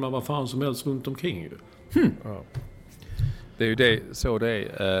kan filma vad fan som helst runt omkring ju. Ja. Det är ju det, så det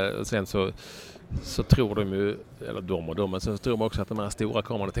är. Och sen så tror de ju, eller men så tror de också att de här stora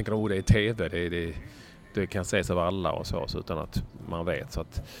kamerorna tänker det är tv, det kan ses av alla och så utan att man vet. Så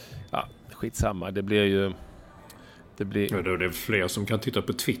att, ja, skitsamma, det blir ju... Ja, då är det fler som kan titta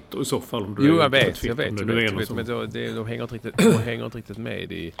på Twitter i så fall. Om du jag vet. Men de hänger inte riktigt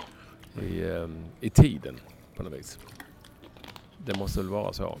med i tiden på något vis. Det måste väl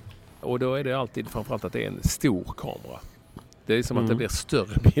vara så. Och då är det alltid framförallt att det är en stor kamera. Det är som att det blir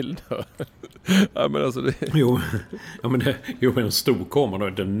större bilder. Ja, men alltså men en stor kamera,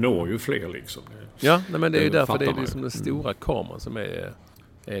 den når ju fler liksom. Ja, men det är ju därför det är liksom den stora kameran som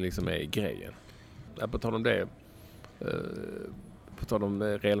är grejen. På tal om det, på tal om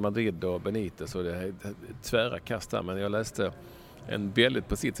Real Madrid och Benitez, så det är tvära kast där. Men jag läste en väldigt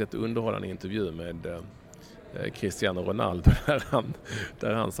på sitt sätt underhållande intervju med Cristiano Ronaldo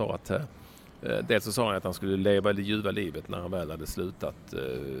där han sa att dels så sa han att han skulle leva det ljuva livet när han väl hade slutat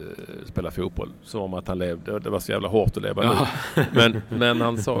spela fotboll. Som om att han levde, det var så jävla hårt att leva nu. Men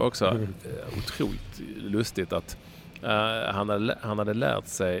han sa också otroligt lustigt att han hade lärt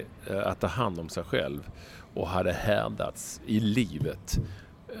sig att ta hand om sig själv och hade härdats i livet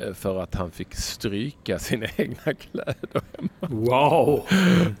för att han fick stryka sina egna kläder hemma. Wow!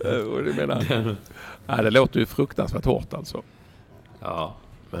 Och det menar, det låter ju fruktansvärt hårt alltså. Ja.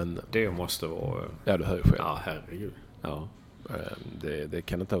 Men det måste vara... Ja, du hör ju själv. Ja, herregud. Ja. Det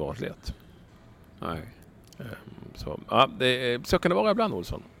kan inte ha varit lätt. Nej. Så kan det vara ibland,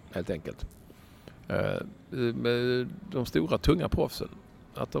 Olsson. Helt enkelt. Med de stora, tunga proffsen.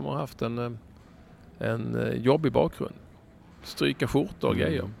 Att de har haft en jobbig bakgrund. Stryka skjortor och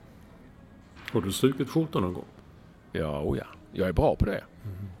grejer. Har du strukit skjortor någon gång? Ja. Jag är bra på det.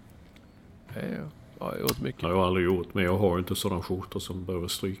 Jag har gjort mycket. Jag har aldrig gjort, men jag har inte sådana skjortor som behöver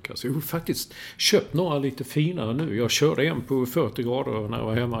strykas. Jag har faktiskt köpt några lite finare nu. Jag körde en på 40 grader när jag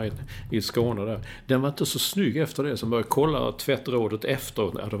var hemma i Skåne där. Den var inte så snygg efter det, som började kolla tvättrådet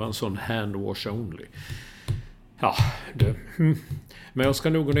efter. Det var en sån hand wash only. Ja, men jag ska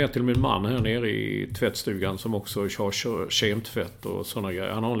nog gå ner till min man här nere i tvättstugan som också kör kemtvätt och sådana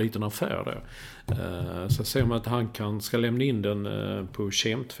grejer. Han har en liten affär där. Så ser man att han ska lämna in den på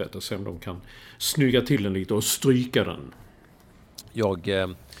kemtvätt och se om de kan snygga till den lite och stryka den. Jag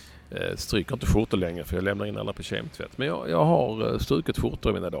stryker inte skjortor längre för jag lämnar in alla på kemtvätt. Men jag har strukit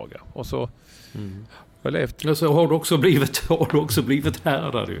skjortor i mina dagar. Och så har jag levt. Alltså, har du också blivit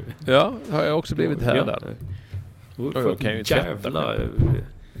härdad ju? Ja, har jag också blivit härdad. Jag kan ju jävla...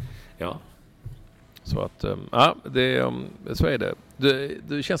 Ja. Så att, så är det.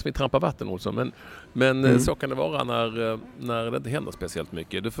 Det känns som vi trampar vatten, Olsson. Men så kan det vara när det inte händer speciellt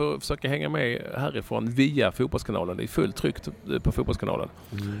mycket. Du får försöka hänga med härifrån via Fotbollskanalen. Det är fullt tryckt på Fotbollskanalen.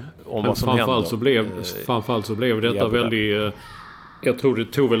 Om vad som händer. Framförallt så blev detta väldigt... Jag tror det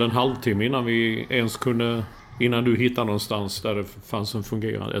tog väl en halvtimme innan vi ens kunde... Innan du hittar någonstans där det fanns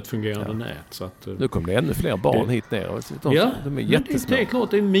ett fungerande nät. Så att, nu kommer det ännu fler barn hit ner. De är jättesmå. Det är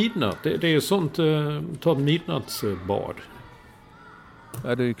klart, det är midnatt. Det är sånt, ta ett midnattsbad.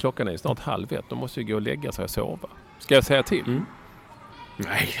 Ja, klockan är snart 12:30. De måste ju gå och lägga sig och sova. Ska jag säga till?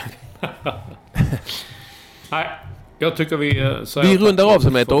 Nej. Nej, jag tycker vi säger... Vi rundar av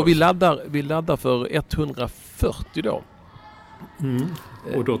som heter och vi laddar för 140 då.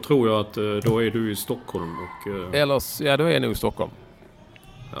 Och då tror jag att då är du i Stockholm och... då är jag nog i Stockholm.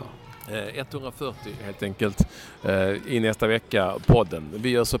 Ja. 140 helt enkelt i nästa vecka podden. Vi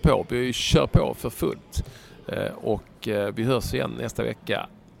gör så på. Vi kör på för fullt. Och vi hörs igen nästa vecka.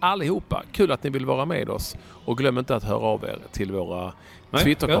 Allihopa, kul att ni vill vara med oss. Och glöm inte att höra av er till våra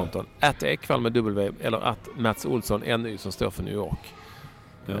Twitterkonton. @Ekvall med W eller @Mats Olsson NY som står för New York.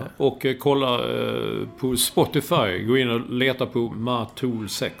 Ja. Och kolla på Spotify. Gå in och leta på Matool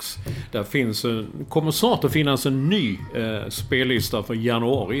 6. Där kommer snart att finnas en ny spellista för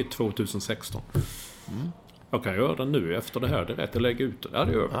januari 2016. Jag kan göra den nu efter det här. Det är rätt att lägga ut det. Ja,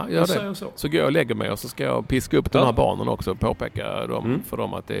 det gör jag. Gör det. Så går jag och lägger mig och så ska jag piska upp de här barnen också och påpeka dem för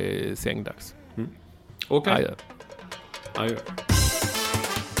dem att det är sängdags. Okej. Adjö.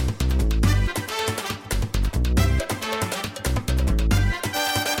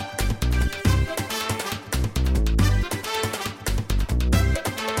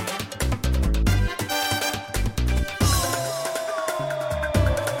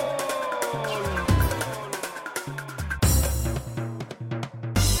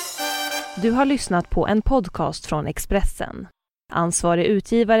 Du har lyssnat på en podcast från Expressen. Ansvarig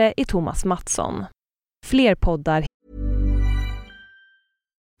utgivare är Thomas Mattsson. Fler poddar.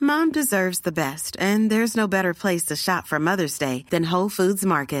 Mom deserves the best, and there's no better place to shop for Mother's Day than Whole Foods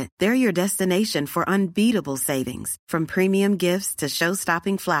Market. They're your destination for unbeatable savings, from premium gifts to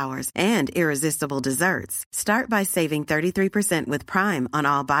show-stopping flowers and irresistible desserts. Start by saving 33% with Prime on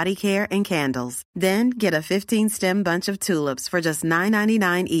all body care and candles. Then get a 15-stem bunch of tulips for just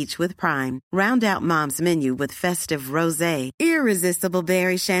 $9.99 each with Prime. Round out Mom's menu with festive rosé, irresistible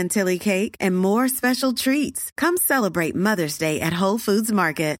berry chantilly cake, and more special treats. Come celebrate Mother's Day at Whole Foods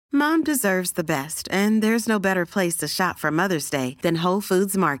Market. Mom deserves the best, and there's no better place to shop for Mother's Day than Whole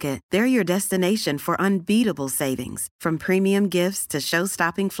Foods Market. They're your destination for unbeatable savings, from premium gifts to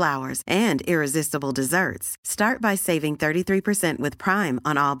show-stopping flowers and irresistible desserts. Start by saving 33% with Prime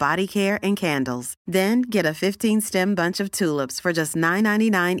on all body care and candles. Then get a 15-stem bunch of tulips for just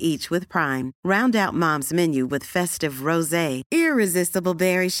 $9.99 each with Prime. Round out Mom's menu with festive rosé, irresistible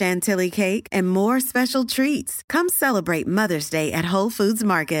berry chantilly cake, and more special treats. Come celebrate Mother's Day at Whole Foods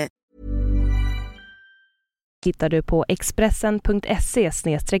Market. Hittar du på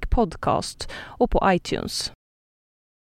expressen.se/podcast och på iTunes.